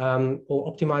 or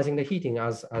optimizing the heating,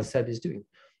 as Seb is doing.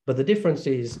 But the difference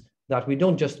is that we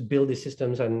don't just build these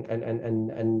systems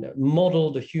and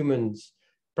model the humans'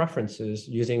 preferences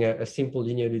using a simple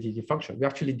linear utility function. We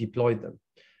actually deployed them.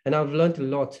 And I've learned a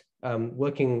lot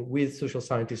working with social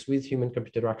scientists, with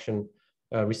human-computer interaction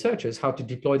researchers, how to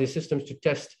deploy these systems to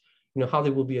test, how they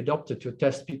will be adopted, to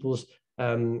test people's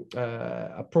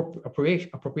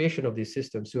appropriation of these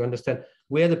systems, to understand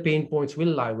where the pain points will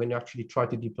lie when you actually try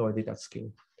to deploy it at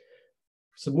scale.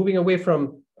 So moving away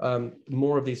from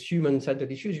more of these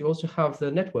human-centered issues, you also have the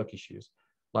network issues,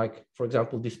 like, for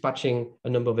example, dispatching a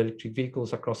number of electric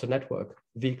vehicles across a network,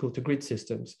 vehicle-to-grid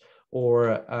systems,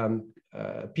 or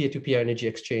peer-to-peer energy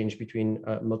exchange between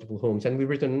multiple homes. And we've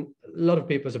written a lot of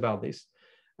papers about this,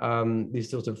 these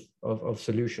sorts of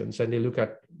solutions. And they look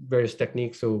at various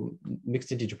techniques, so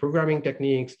mixed integer programming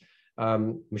techniques,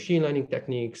 machine learning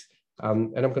techniques,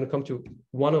 and I'm going to come to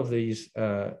one of these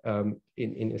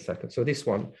in a second. So this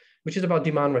one, which is about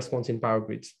demand response in power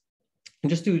grids. And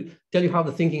just to tell you how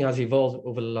the thinking has evolved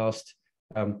over the last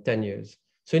 10 years.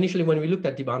 So initially, when we looked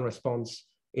at demand response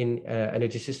in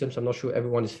energy systems, I'm not sure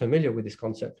everyone is familiar with this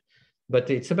concept, but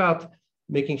it's about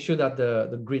making sure that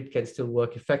the grid can still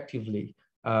work effectively,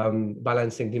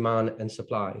 balancing demand and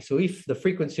supply. So if the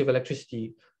frequency of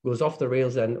electricity goes off the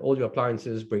rails, then all your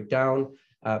appliances break down,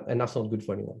 and that's not good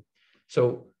for anyone.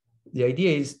 So the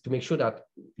idea is to make sure that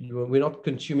we're not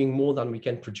consuming more than we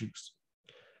can produce,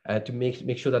 to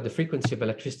make sure that the frequency of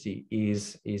electricity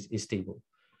is stable.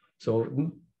 So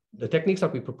the techniques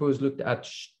that we proposed looked at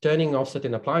turning off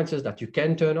certain appliances that you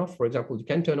can turn off. For example, you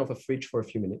can turn off a fridge for a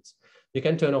few minutes. You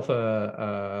can turn off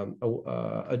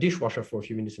a dishwasher for a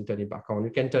few minutes and turn it back on.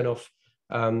 You can turn off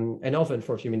an oven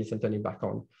for a few minutes and turn it back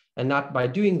on. And that, by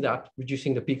doing that,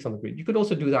 reducing the peaks on the grid. You could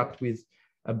also do that with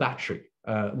a battery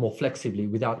more flexibly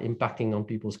without impacting on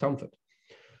people's comfort.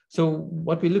 So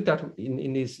what we looked at in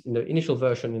the initial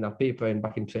version in our paper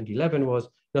back in 2011 was,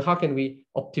 how can we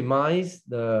optimize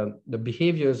the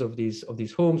behaviors of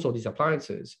these homes or these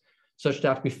appliances such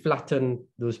that we flatten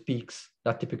those peaks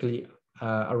that typically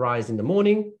arise in the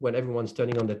morning when everyone's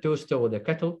turning on their toaster or their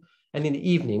kettle, and in the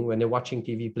evening when they're watching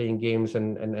TV, playing games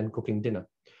and cooking dinner.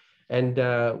 And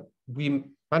we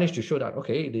managed to show that,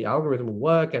 okay, the algorithm will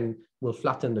work and will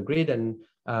flatten the grid and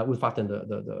will flatten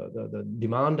the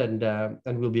demand,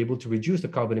 and we'll be able to reduce the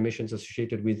carbon emissions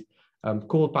associated with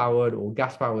coal-powered or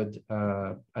gas-powered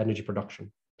energy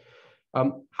production.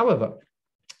 However,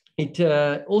 it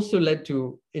also led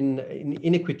to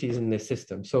inequities in the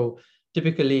system. So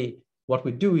typically, what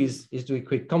we do is to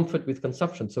equate comfort with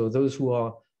consumption. So those who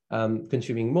are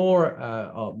consuming more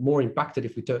are more impacted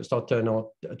if we start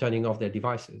turning off their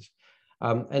devices.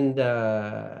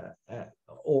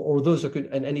 Or those who could,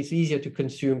 and it's easier to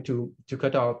consume to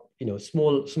cut out,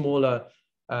 smaller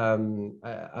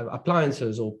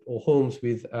appliances or homes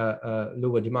with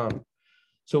lower demand.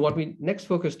 So what we next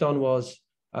focused on was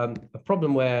a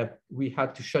problem where we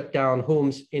had to shut down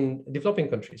homes in developing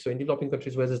countries. So in developing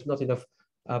countries where there's not enough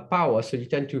power, so you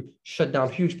tend to shut down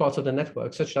huge parts of the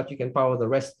network such that you can power the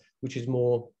rest, which is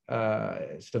more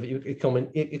sort of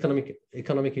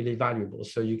economically valuable.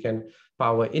 So you can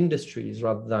power industries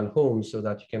rather than homes so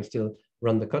that you can still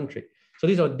run the country. So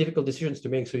these are difficult decisions to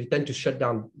make. So you tend to shut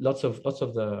down lots of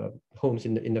the homes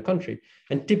in the country.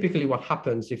 And typically what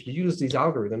happens if you use these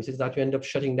algorithms is that you end up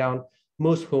shutting down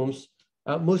most homes,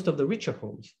 most of the richer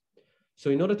homes. So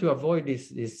in order to avoid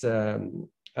this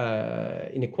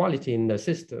inequality in the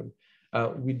system,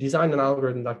 we designed an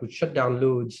algorithm that would shut down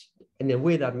loads in a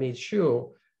way that made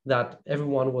sure that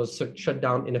everyone was shut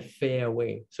down in a fair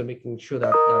way. So making sure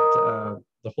that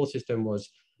the whole system was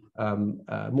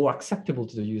more acceptable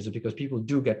to the user, because people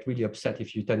do get really upset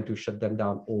if you tend to shut them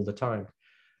down all the time,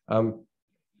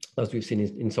 as we've seen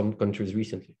in some countries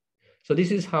recently. So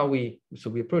this is how we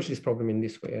approach this problem in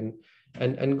this way.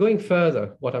 And going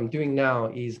further, what I'm doing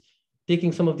now is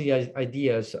taking some of the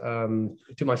ideas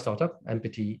to my startup,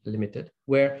 Empathy Limited,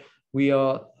 where we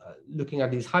are looking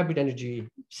at these hybrid energy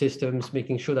systems,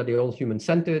 making sure that they're all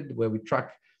human-centered, where we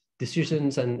track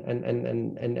decisions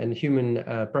and human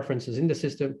preferences in the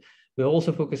system. We're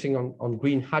also focusing on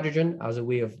green hydrogen as a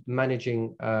way of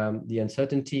managing the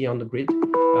uncertainty on the grid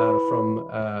from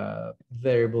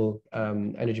variable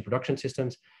energy production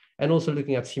systems, and also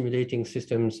looking at simulating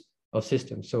systems of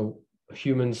systems. So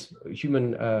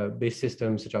human-based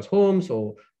systems such as homes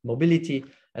or mobility,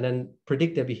 and then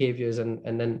predict their behaviors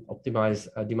and then optimize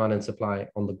demand and supply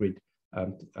on the grid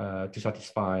to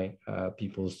satisfy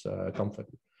people's comfort.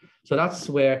 So that's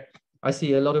where I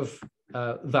see a lot of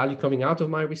value coming out of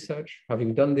my research,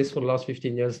 having done this for the last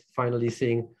 15 years, finally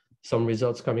seeing some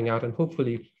results coming out, and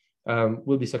hopefully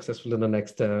we'll be successful in the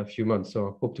next few months. So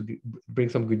I hope to bring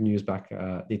some good news back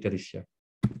later this year.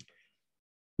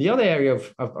 The other area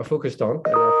I've focused on,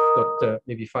 and I've got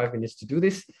maybe 5 minutes to do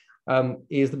this,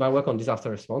 is my work on disaster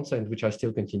response, and which I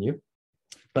still continue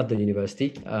at the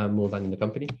university more than in the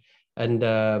company. And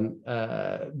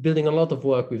building a lot of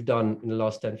work we've done in the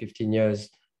last 10, 15 years,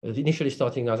 initially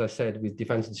starting, as I said, with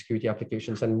defense and security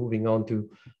applications and moving on to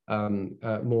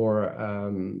more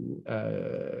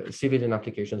civilian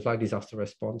applications like disaster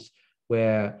response,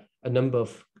 where a number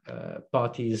of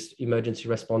parties, emergency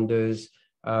responders,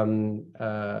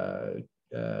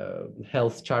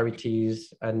 health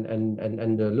charities,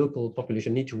 and the local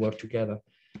population need to work together.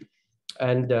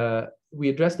 And we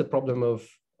address the problem of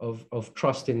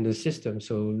trust in the system.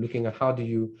 So looking at how do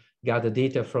you gather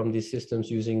data from these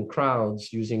systems using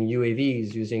crowds, using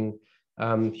UAVs, using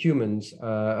humans,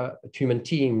 human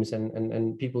teams,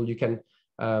 and people you can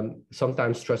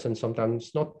sometimes trust and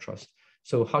sometimes not trust.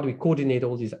 So how do we coordinate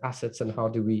all these assets, and how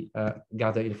do we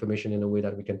gather information in a way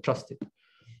that we can trust it?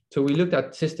 So we looked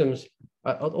at systems,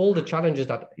 at all the challenges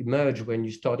that emerge when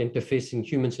you start interfacing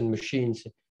humans and machines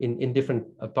in different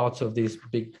parts of this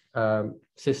big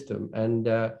system. And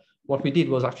what we did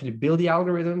was actually build the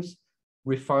algorithms,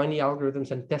 refine the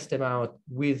algorithms, and test them out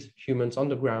with humans on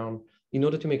the ground in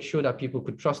order to make sure that people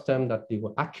could trust them, that they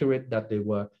were accurate, that they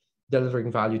were delivering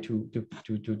value to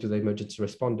the emergency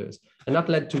responders. And that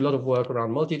led to a lot of work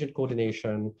around multi-agent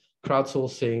coordination,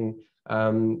 crowdsourcing,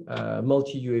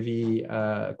 multi-UAV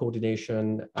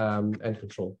coordination, and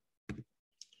control.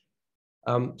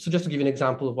 So just to give you an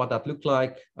example of what that looked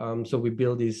like, so we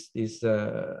build these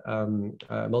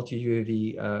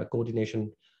multi-UAV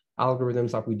coordination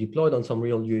algorithms that we deployed on some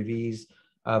real UAVs.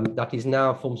 That is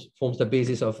now forms the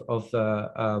basis of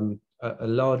a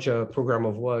larger program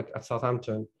of work at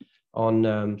Southampton on,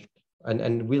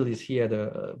 and Will is here,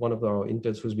 one of our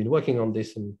interns who's been working on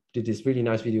this and did this really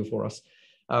nice video for us,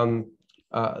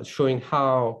 showing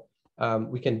how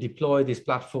we can deploy this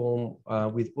platform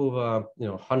with over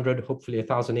 100, hopefully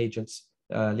 1,000 agents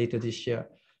later this year,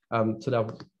 so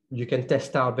that you can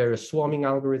test out various swarming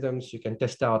algorithms, you can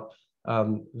test out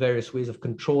various ways of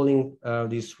controlling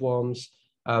these swarms,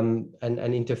 and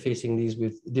interfacing these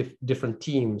with different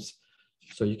teams.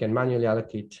 So you can manually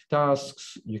allocate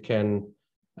tasks, you can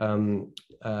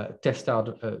test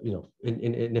out,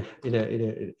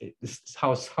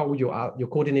 how your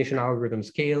coordination algorithms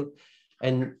scale,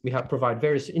 and we provide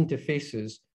various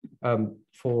interfaces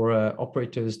for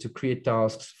operators to create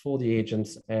tasks for the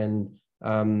agents, and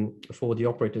for the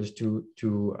operators to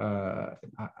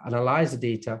analyze the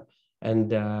data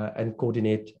and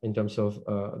coordinate in terms of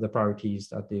the priorities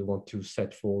that they want to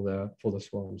set for the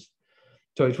swarms.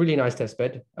 So it's really a nice test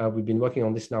bed. We've been working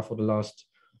on this now for the last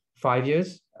 5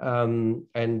 years, and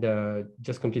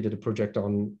just completed a project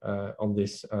on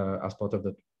this as part of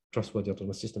the Trustworthy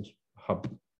Autonomous Systems Hub.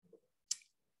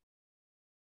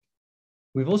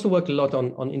 We've also worked a lot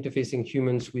on interfacing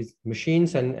humans with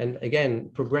machines, and again,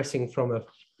 progressing from a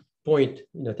point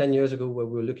 10 years ago where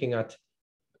we were looking at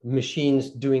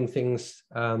machines doing things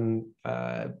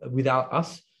without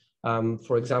us.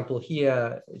 For example,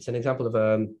 here, it's an example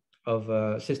of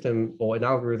a system or an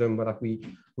algorithm that we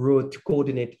wrote to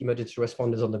coordinate emergency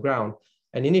responders on the ground.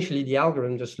 And initially, the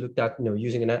algorithm just looked at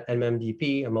using an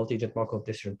MMDP, a multi-agent Markov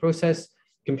decision process,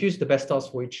 computes the best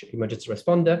task for each emergency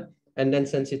responder, and then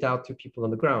sends it out to people on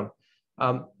the ground.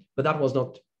 But that was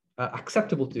not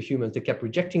acceptable to humans. They kept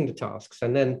rejecting the tasks.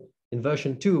 And then in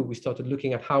version 2, we started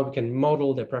looking at how we can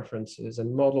model their preferences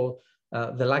and model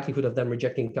the likelihood of them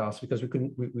rejecting tasks, because we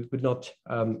could not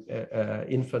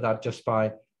infer that just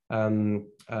by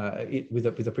with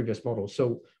the previous model.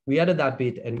 So we added that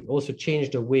bit and also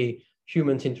changed the way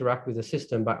humans interact with the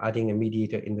system by adding a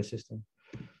mediator in the system.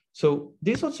 So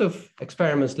these sorts of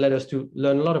experiments led us to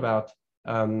learn a lot about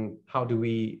how do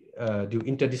we do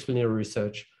interdisciplinary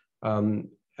research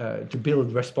to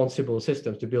build responsible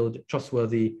systems, to build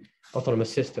trustworthy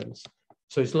autonomous systems.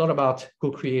 So it's a lot about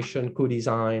co-creation,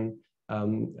 co-design,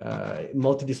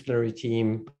 multidisciplinary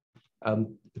team,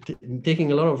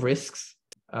 taking a lot of risks,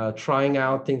 trying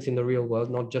out things in the real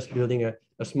world, not just building a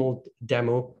small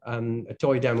demo, a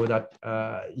toy demo that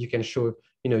you can show,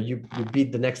 you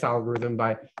beat the next algorithm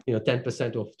by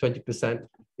 10% or 20%.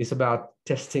 It's about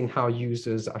testing how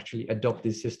users actually adopt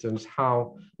these systems,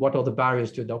 what are the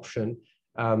barriers to adoption,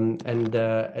 and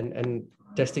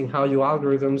testing how your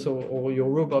algorithms or your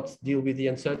robots deal with the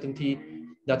uncertainty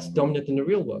that's dominant in the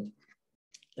real world.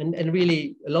 And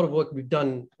really, a lot of work we've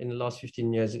done in the last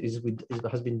 15 years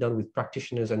has been done with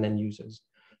practitioners and end users.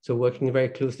 So working very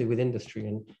closely with industry,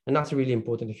 and that's really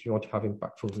important if you want to have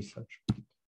impactful research.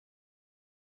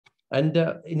 And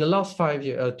in the last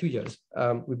 2 years,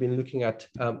 we've been looking at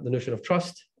the notion of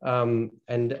trust and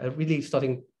really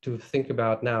starting to think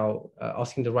about now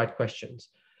asking the right questions.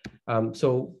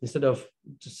 So instead of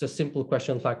just a simple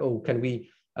questions like, oh, can we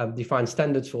define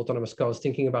standards for autonomous cars,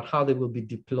 thinking about how they will be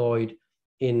deployed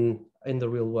in the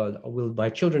real world. Will my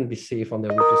children be safe on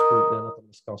their way to school in an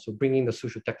autonomous car? So bringing the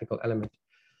social technical element.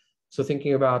 So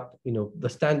thinking about the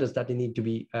standards that they need to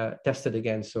be tested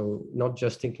against. So not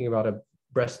just thinking about a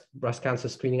breast cancer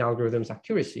screening algorithm's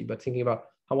accuracy, but thinking about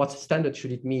what standard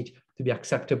should it meet to be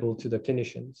acceptable to the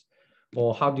clinicians,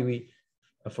 or how do we,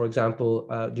 for example,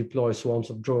 deploy swarms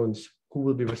of drones? Who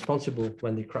will be responsible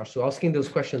when they crash? So asking those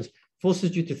questions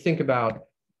forces you to think about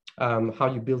how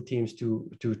you build teams to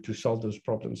solve those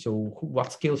problems. So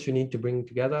what skills you need to bring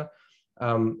together,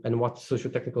 and what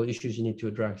social technical issues you need to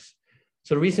address.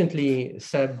 So recently,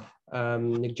 Seb,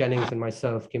 Nick Jennings, and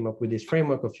myself came up with this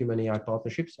framework of human-AI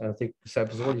partnerships. And I think Seb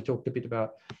has already talked a bit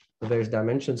about the various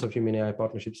dimensions of human-AI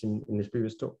partnerships in his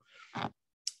previous talk.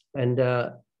 And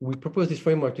we proposed this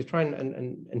framework to try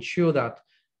and ensure that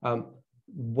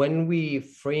when we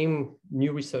frame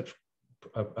new research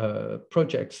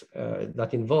projects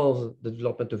that involve the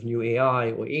development of new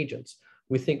AI or agents,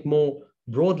 we think more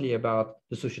broadly about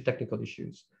the socio-technical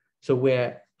issues. So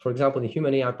where, for example, in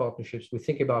human AI partnerships, we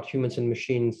think about humans and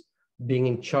machines being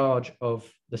in charge of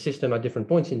the system at different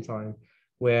points in time,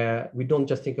 where we don't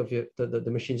just think of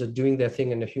the machines are doing their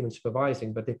thing and the human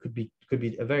supervising, but there could be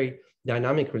a very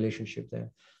dynamic relationship there.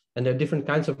 And there are different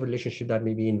kinds of relationships that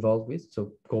may be involved with,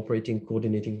 so cooperating,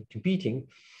 coordinating, competing,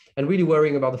 and really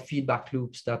worrying about the feedback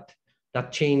loops that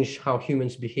change how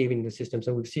humans behave in the systems.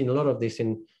 And we've seen a lot of this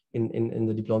in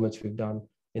the deployments we've done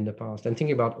in the past, and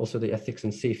thinking about also the ethics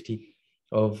and safety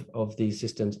of these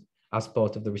systems as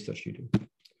part of the research you do.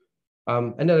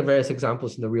 And there are various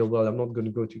examples in the real world. I'm not going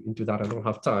to go into that. I don't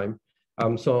have time.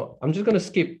 So I'm just going to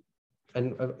skip,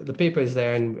 and the paper is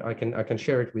there, and I can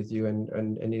share it with you,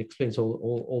 and it explains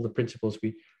all the principles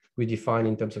we define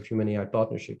in terms of human AI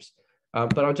partnerships.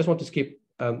 But I just want to skip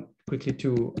quickly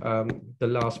to the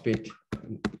last bit,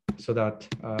 so that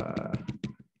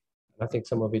I think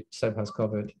some of it Seb has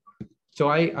covered. So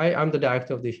I'm the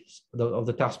director of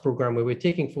the TAS program, where we're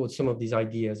taking forward some of these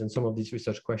ideas and some of these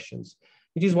research questions.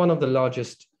 It is one of the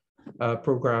largest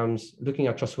programs looking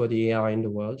at trustworthy AI in the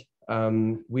world.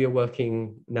 We are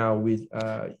working now with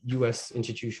US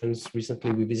institutions.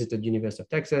 Recently, we visited University of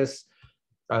Texas,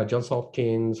 Johns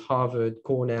Hopkins, Harvard,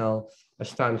 Cornell,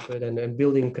 Stanford, and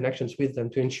building connections with them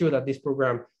to ensure that this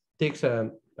program takes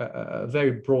a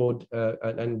very broad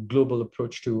and global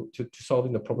approach to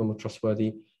solving the problem of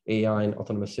trustworthy AI and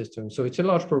autonomous systems. So it's a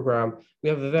large program. We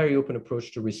have a very open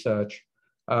approach to research.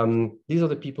 These are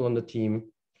the people on the team,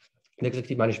 the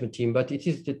executive management team, but it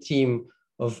is the team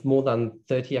of more than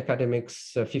 30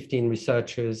 academics, 15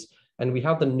 researchers, and we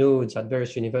have the nodes at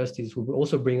various universities who will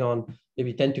also bring on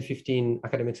maybe 10 to 15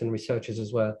 academics and researchers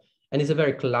as well. And it's a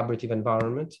very collaborative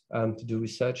environment to do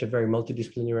research, a very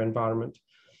multidisciplinary environment.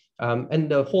 And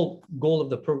the whole goal of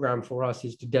the program for us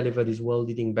is to deliver these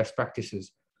world-leading best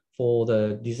practices for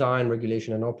the design,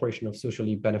 regulation, and operation of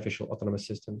socially beneficial autonomous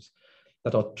systems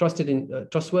that are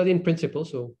trustworthy in principle,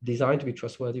 so designed to be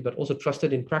trustworthy, but also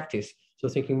trusted in practice. So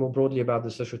thinking more broadly about the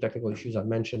social technical issues I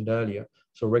mentioned earlier,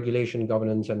 so regulation,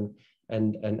 governance,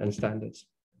 and standards.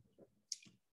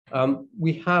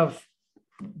 We have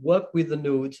worked with the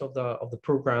nodes of the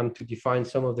program to define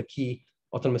some of the key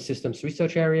autonomous systems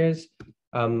research areas,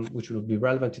 which will be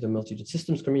relevant to the multi-agent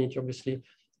systems community, obviously.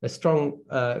 A strong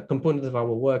component of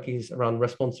our work is around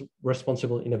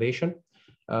responsible innovation.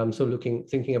 So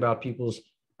thinking about people's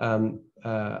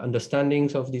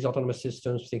understandings of these autonomous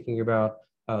systems, thinking about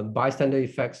bystander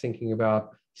effects, thinking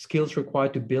about skills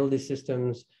required to build these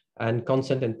systems, and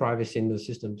consent and privacy in the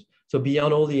systems. So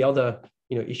beyond all the other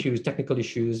issues, technical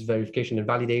issues, verification and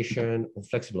validation, or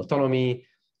flexible autonomy,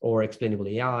 or explainable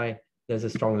AI, there's a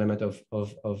strong element of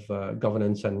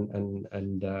governance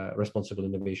and responsible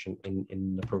innovation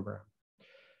in the program.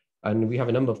 And we have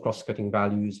a number of cross-cutting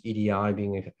values, EDI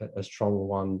being a strong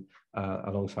one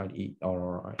alongside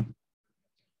RRI.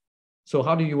 So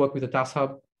how do you work with the TAS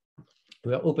Hub?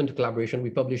 We are open to collaboration. We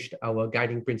published our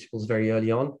guiding principles very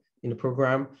early on in the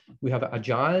program. We have an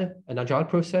agile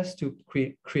process to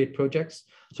create projects.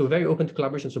 So we're very open to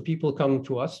collaboration. So people come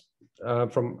to us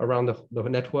from around the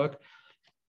network,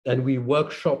 and we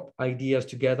workshop ideas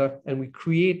together, and we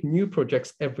create new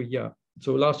projects every year.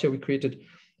 So last year we created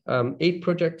 8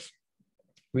 projects.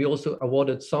 We also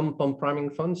awarded some pump priming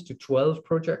funds to 12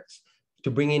 projects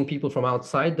to bring in people from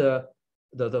outside the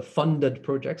funded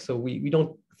projects. So we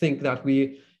don't think that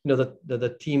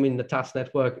the team in the TAS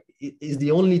network is the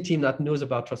only team that knows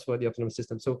about trustworthy autonomous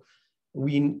systems. So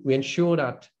we ensure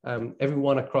that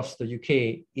everyone across the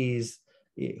UK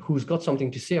who's got something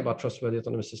to say about trustworthy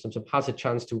autonomous systems has a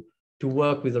chance to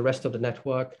work with the rest of the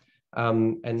network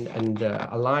and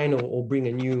align or bring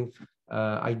a new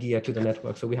idea to the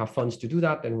network. So we have funds to do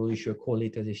that, and we'll issue a call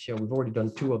later this year. We've already done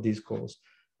 2 of these calls,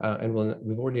 and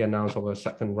we've already announced our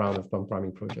second round of pump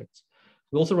priming projects.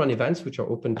 We also run events which are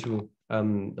open to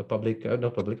the public,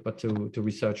 not public, but to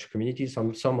research communities.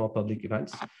 Some are public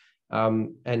events.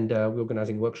 We're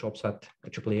organizing workshops at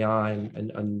AAAI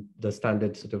and the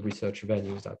standard sort of research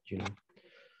venues that you know.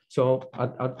 So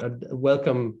I'd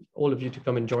welcome all of you to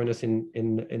come and join us in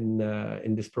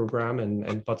this program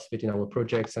and participate in our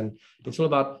projects. And it's all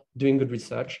about doing good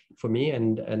research for me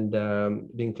and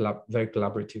being very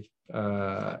collaborative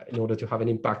in order to have an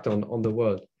impact on the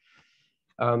world.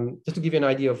 Just to give you an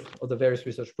idea of the various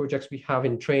research projects we have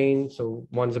in train. So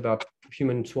one's about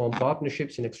human-swarm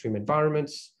partnerships in extreme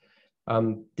environments.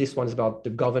 This one's about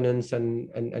the governance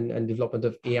and development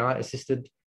of AI-assisted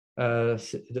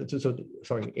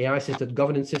AI-assisted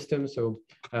governance systems. So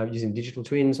using digital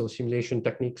twins or simulation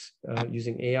techniques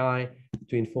using AI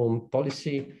to inform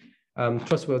policy.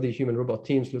 Trustworthy human-robot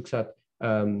teams looks at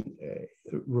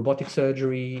robotic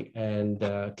surgery and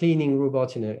cleaning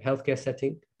robots in a healthcare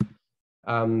setting.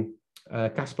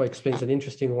 Caspar explains an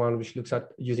interesting one which looks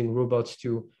at using robots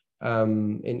to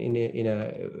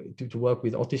work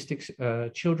with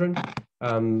autistic children,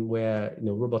 where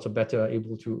robots are better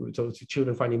able to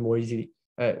children find it more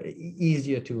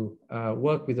easier to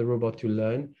work with a robot to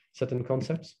learn certain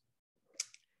concepts.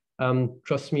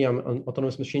 Trust me, I'm on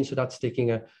autonomous machines, so that's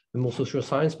taking a more social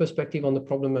science perspective on the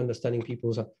problem, understanding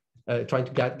people's trying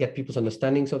to get people's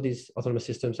understandings of these autonomous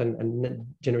systems and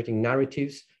generating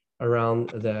narratives around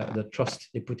the trust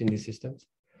they put in these systems.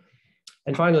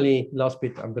 And finally, last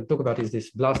bit I'm going to talk about is this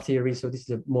blast theory. So this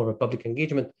is more of a public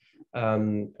engagement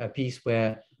piece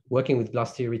where working with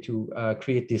blast theory to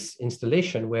create this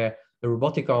installation where the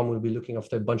robotic arm will be looking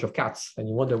after a bunch of cats, and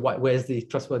you wonder where's the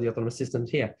trustworthy autonomous systems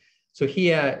here. So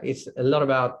here it's a lot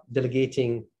about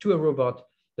delegating to a robot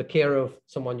the care of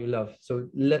someone you love. So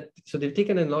they've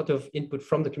taken a lot of input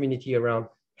from the community around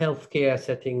healthcare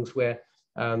settings where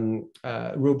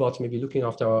robots may be looking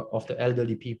after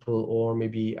elderly people, or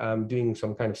maybe doing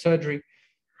some kind of surgery,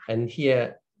 and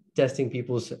here testing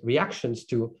people's reactions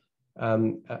to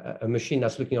a machine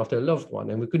that's looking after a loved one.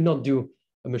 And we could not do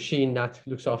a machine that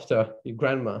looks after your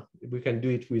grandma. We can do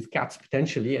it with cats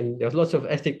potentially, and there's lots of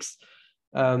ethics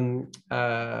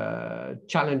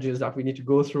challenges that we need to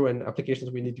go through and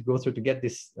applications we need to go through to get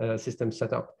this system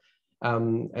set up,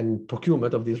 and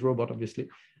procurement of this robot, obviously.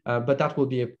 But that will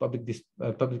be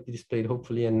publicly displayed,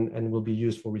 hopefully, and will be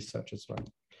used for research as well.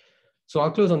 So I'll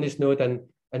close on this note, and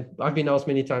I've been asked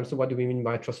many times, so what do we mean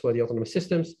by trustworthy autonomous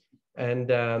systems?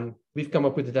 And we've come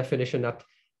up with a definition that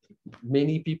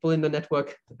many people in the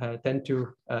network tend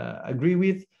to agree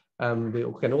with. We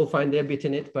can all find their bit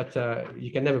in it, but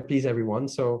you can never please everyone.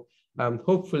 So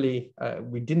hopefully,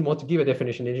 we didn't want to give a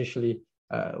definition initially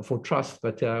for trust,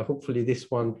 but hopefully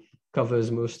this one covers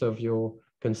most of your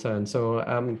concerns. So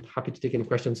I'm happy to take any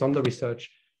questions on the research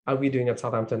I'll be doing at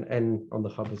Southampton and on the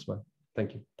hub as well.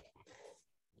 Thank you.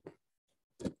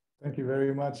 Thank you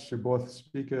very much to both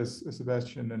speakers,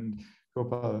 Sebastian and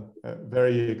Gopal.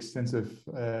 Very extensive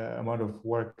amount of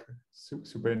work,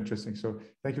 super interesting. So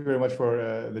thank you very much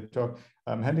for the talk.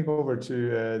 I'm handing over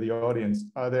to the audience.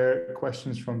 Are there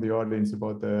questions from the audience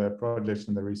about the projects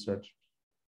and the research?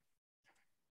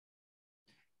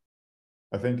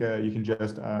 I think you can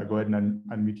just go ahead and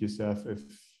unmute yourself if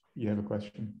you have a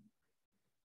question.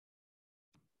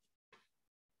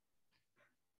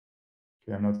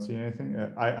 Okay, I'm not seeing anything.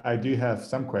 I do have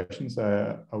some questions.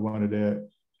 I wanted to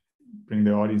bring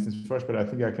the audiences first, but I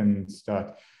think I can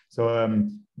start. So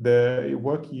the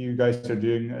work you guys are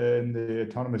doing in the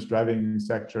autonomous driving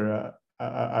sector,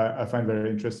 I find very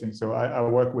interesting. So I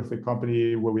work with a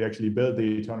company where we actually build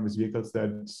the autonomous vehicles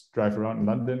that drive around in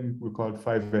London. We're called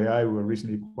 5AI. We were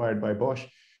recently acquired by Bosch.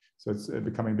 So it's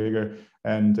becoming bigger,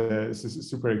 and this is a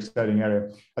super exciting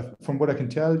area. From what I can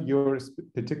tell, you're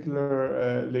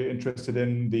particularly interested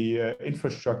in the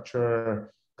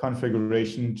infrastructure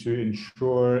configuration to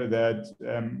ensure that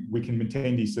we can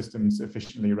maintain these systems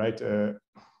efficiently, right?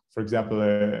 For example,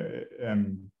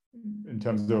 in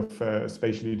terms of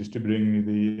spatially distributing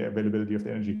the availability of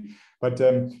the energy. But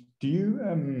do you,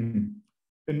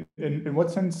 in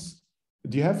what sense,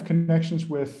 do you have connections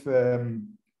with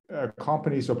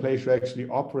companies or players who actually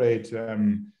operate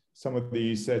some of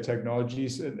these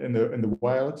technologies in the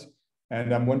wild?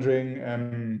 And I'm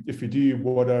wondering if you do,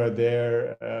 what are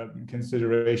their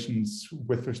considerations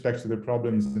with respect to the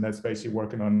problems in that space you're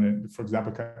working on, for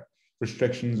example,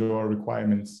 restrictions or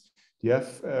requirements? Do you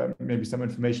have maybe some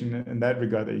information in that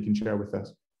regard that you can share with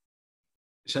us?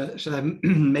 Shall I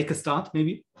make a start,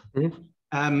 maybe?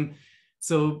 Mm-hmm.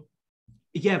 So,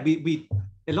 yeah,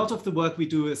 a lot of the work we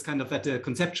do is kind of at a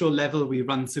conceptual level. We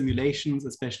run simulations,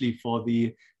 especially for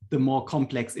the more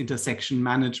complex intersection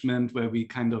management, where we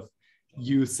kind of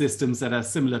use systems that are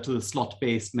similar to the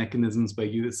slot-based mechanisms where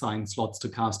you assign slots to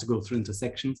cars to go through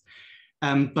intersections.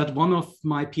 But one of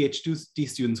my PhD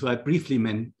students, who I briefly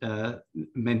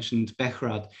mentioned,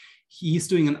 Behrat, he's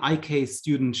doing an IK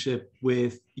studentship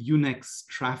with Unex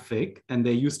Traffic, and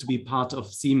they used to be part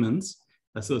of Siemens.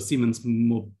 So Siemens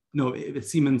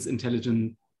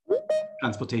Intelligent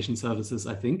Transportation Services,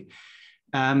 I think.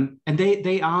 And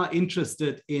they are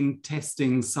interested in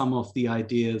testing some of the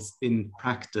ideas in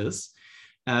practice.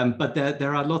 But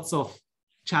there are lots of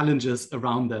challenges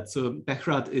around that. So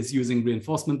Behrat is using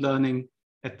reinforcement learning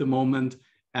at the moment,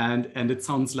 and it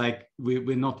sounds like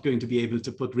we're not going to be able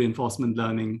to put reinforcement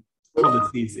learning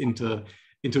policies into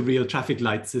real traffic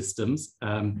light systems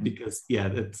because, yeah,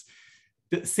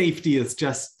 the safety is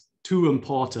just too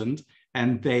important,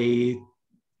 and they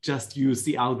just use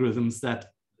the algorithms that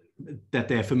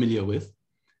they're familiar with.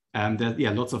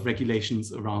 There lots of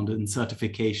regulations around it and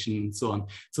certification and so on.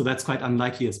 So that's quite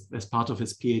unlikely as part of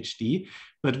his PhD.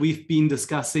 But we've been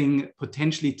discussing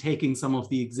potentially taking some of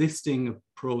the existing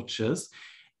approaches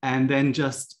and then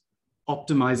just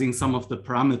optimizing some of the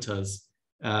parameters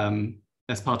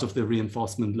as part of the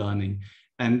reinforcement learning.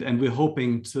 And we're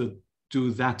hoping to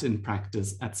do that in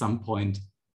practice at some point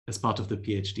as part of the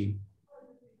PhD.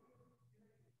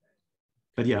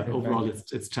 But yeah, overall,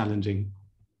 it's challenging.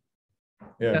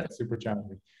 Yeah, super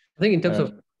challenging. I think in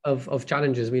terms of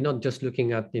challenges, we're not just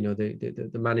looking at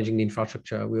the managing the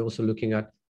infrastructure. We're also looking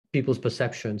at people's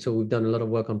perception. So we've done a lot of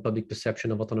work on public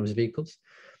perception of autonomous vehicles,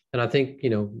 and I think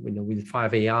with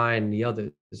 5AI and the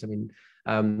others, I mean,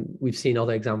 we've seen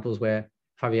other examples where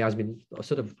 5AI has been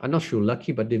sort of, I'm not sure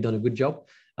lucky, but they've done a good job.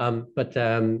 But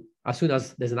as soon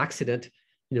as there's an accident,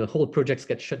 whole projects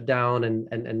get shut down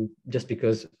and just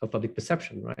because of public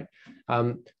perception, right?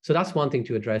 So that's one thing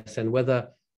to address, and whether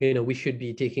we should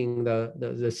be taking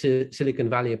the Silicon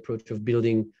Valley approach of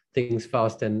building things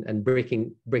fast and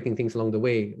breaking things along the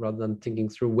way, rather than thinking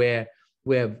through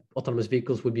where autonomous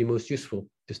vehicles would be most useful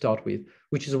to start with.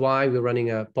 Which is why we're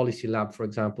running a policy lab, for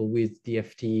example, with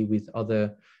DFT, with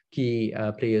other key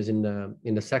players in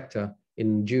the sector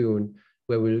in June,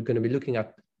 where we're going to be looking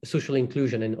at social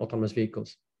inclusion in autonomous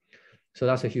vehicles. So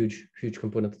that's a huge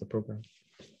component of the program.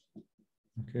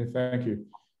 Okay, thank you.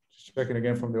 Just checking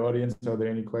again from the audience. Are there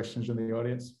any questions in the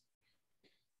audience?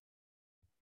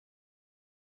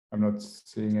 I'm not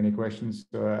seeing any questions.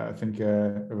 So I think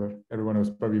everyone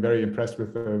was probably very impressed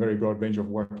with the very broad range of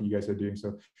work you guys are doing.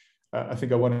 So I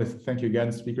think I wanted to thank you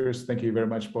again, speakers. Thank you very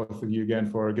much, both of you again,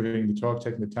 for giving the talk,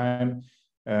 taking the time.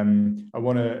 I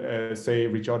want to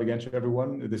reach out again to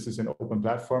everyone. This is an open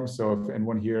platform, so if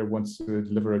anyone here wants to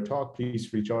deliver a talk,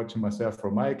 please reach out to myself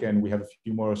or Mike, and we have a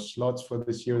few more slots for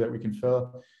this year that we can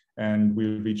fill, and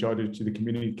we'll reach out to the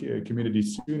community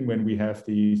soon when we have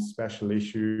the special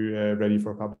issue ready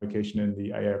for publication in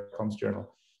the AI Comms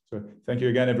Journal. So thank you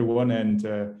again, everyone, and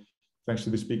thanks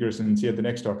to the speakers, and see you at the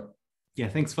next talk. Yeah,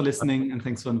 thanks for listening, and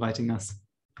thanks for inviting us.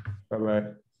 Bye-bye.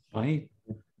 Bye.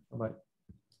 Bye-bye.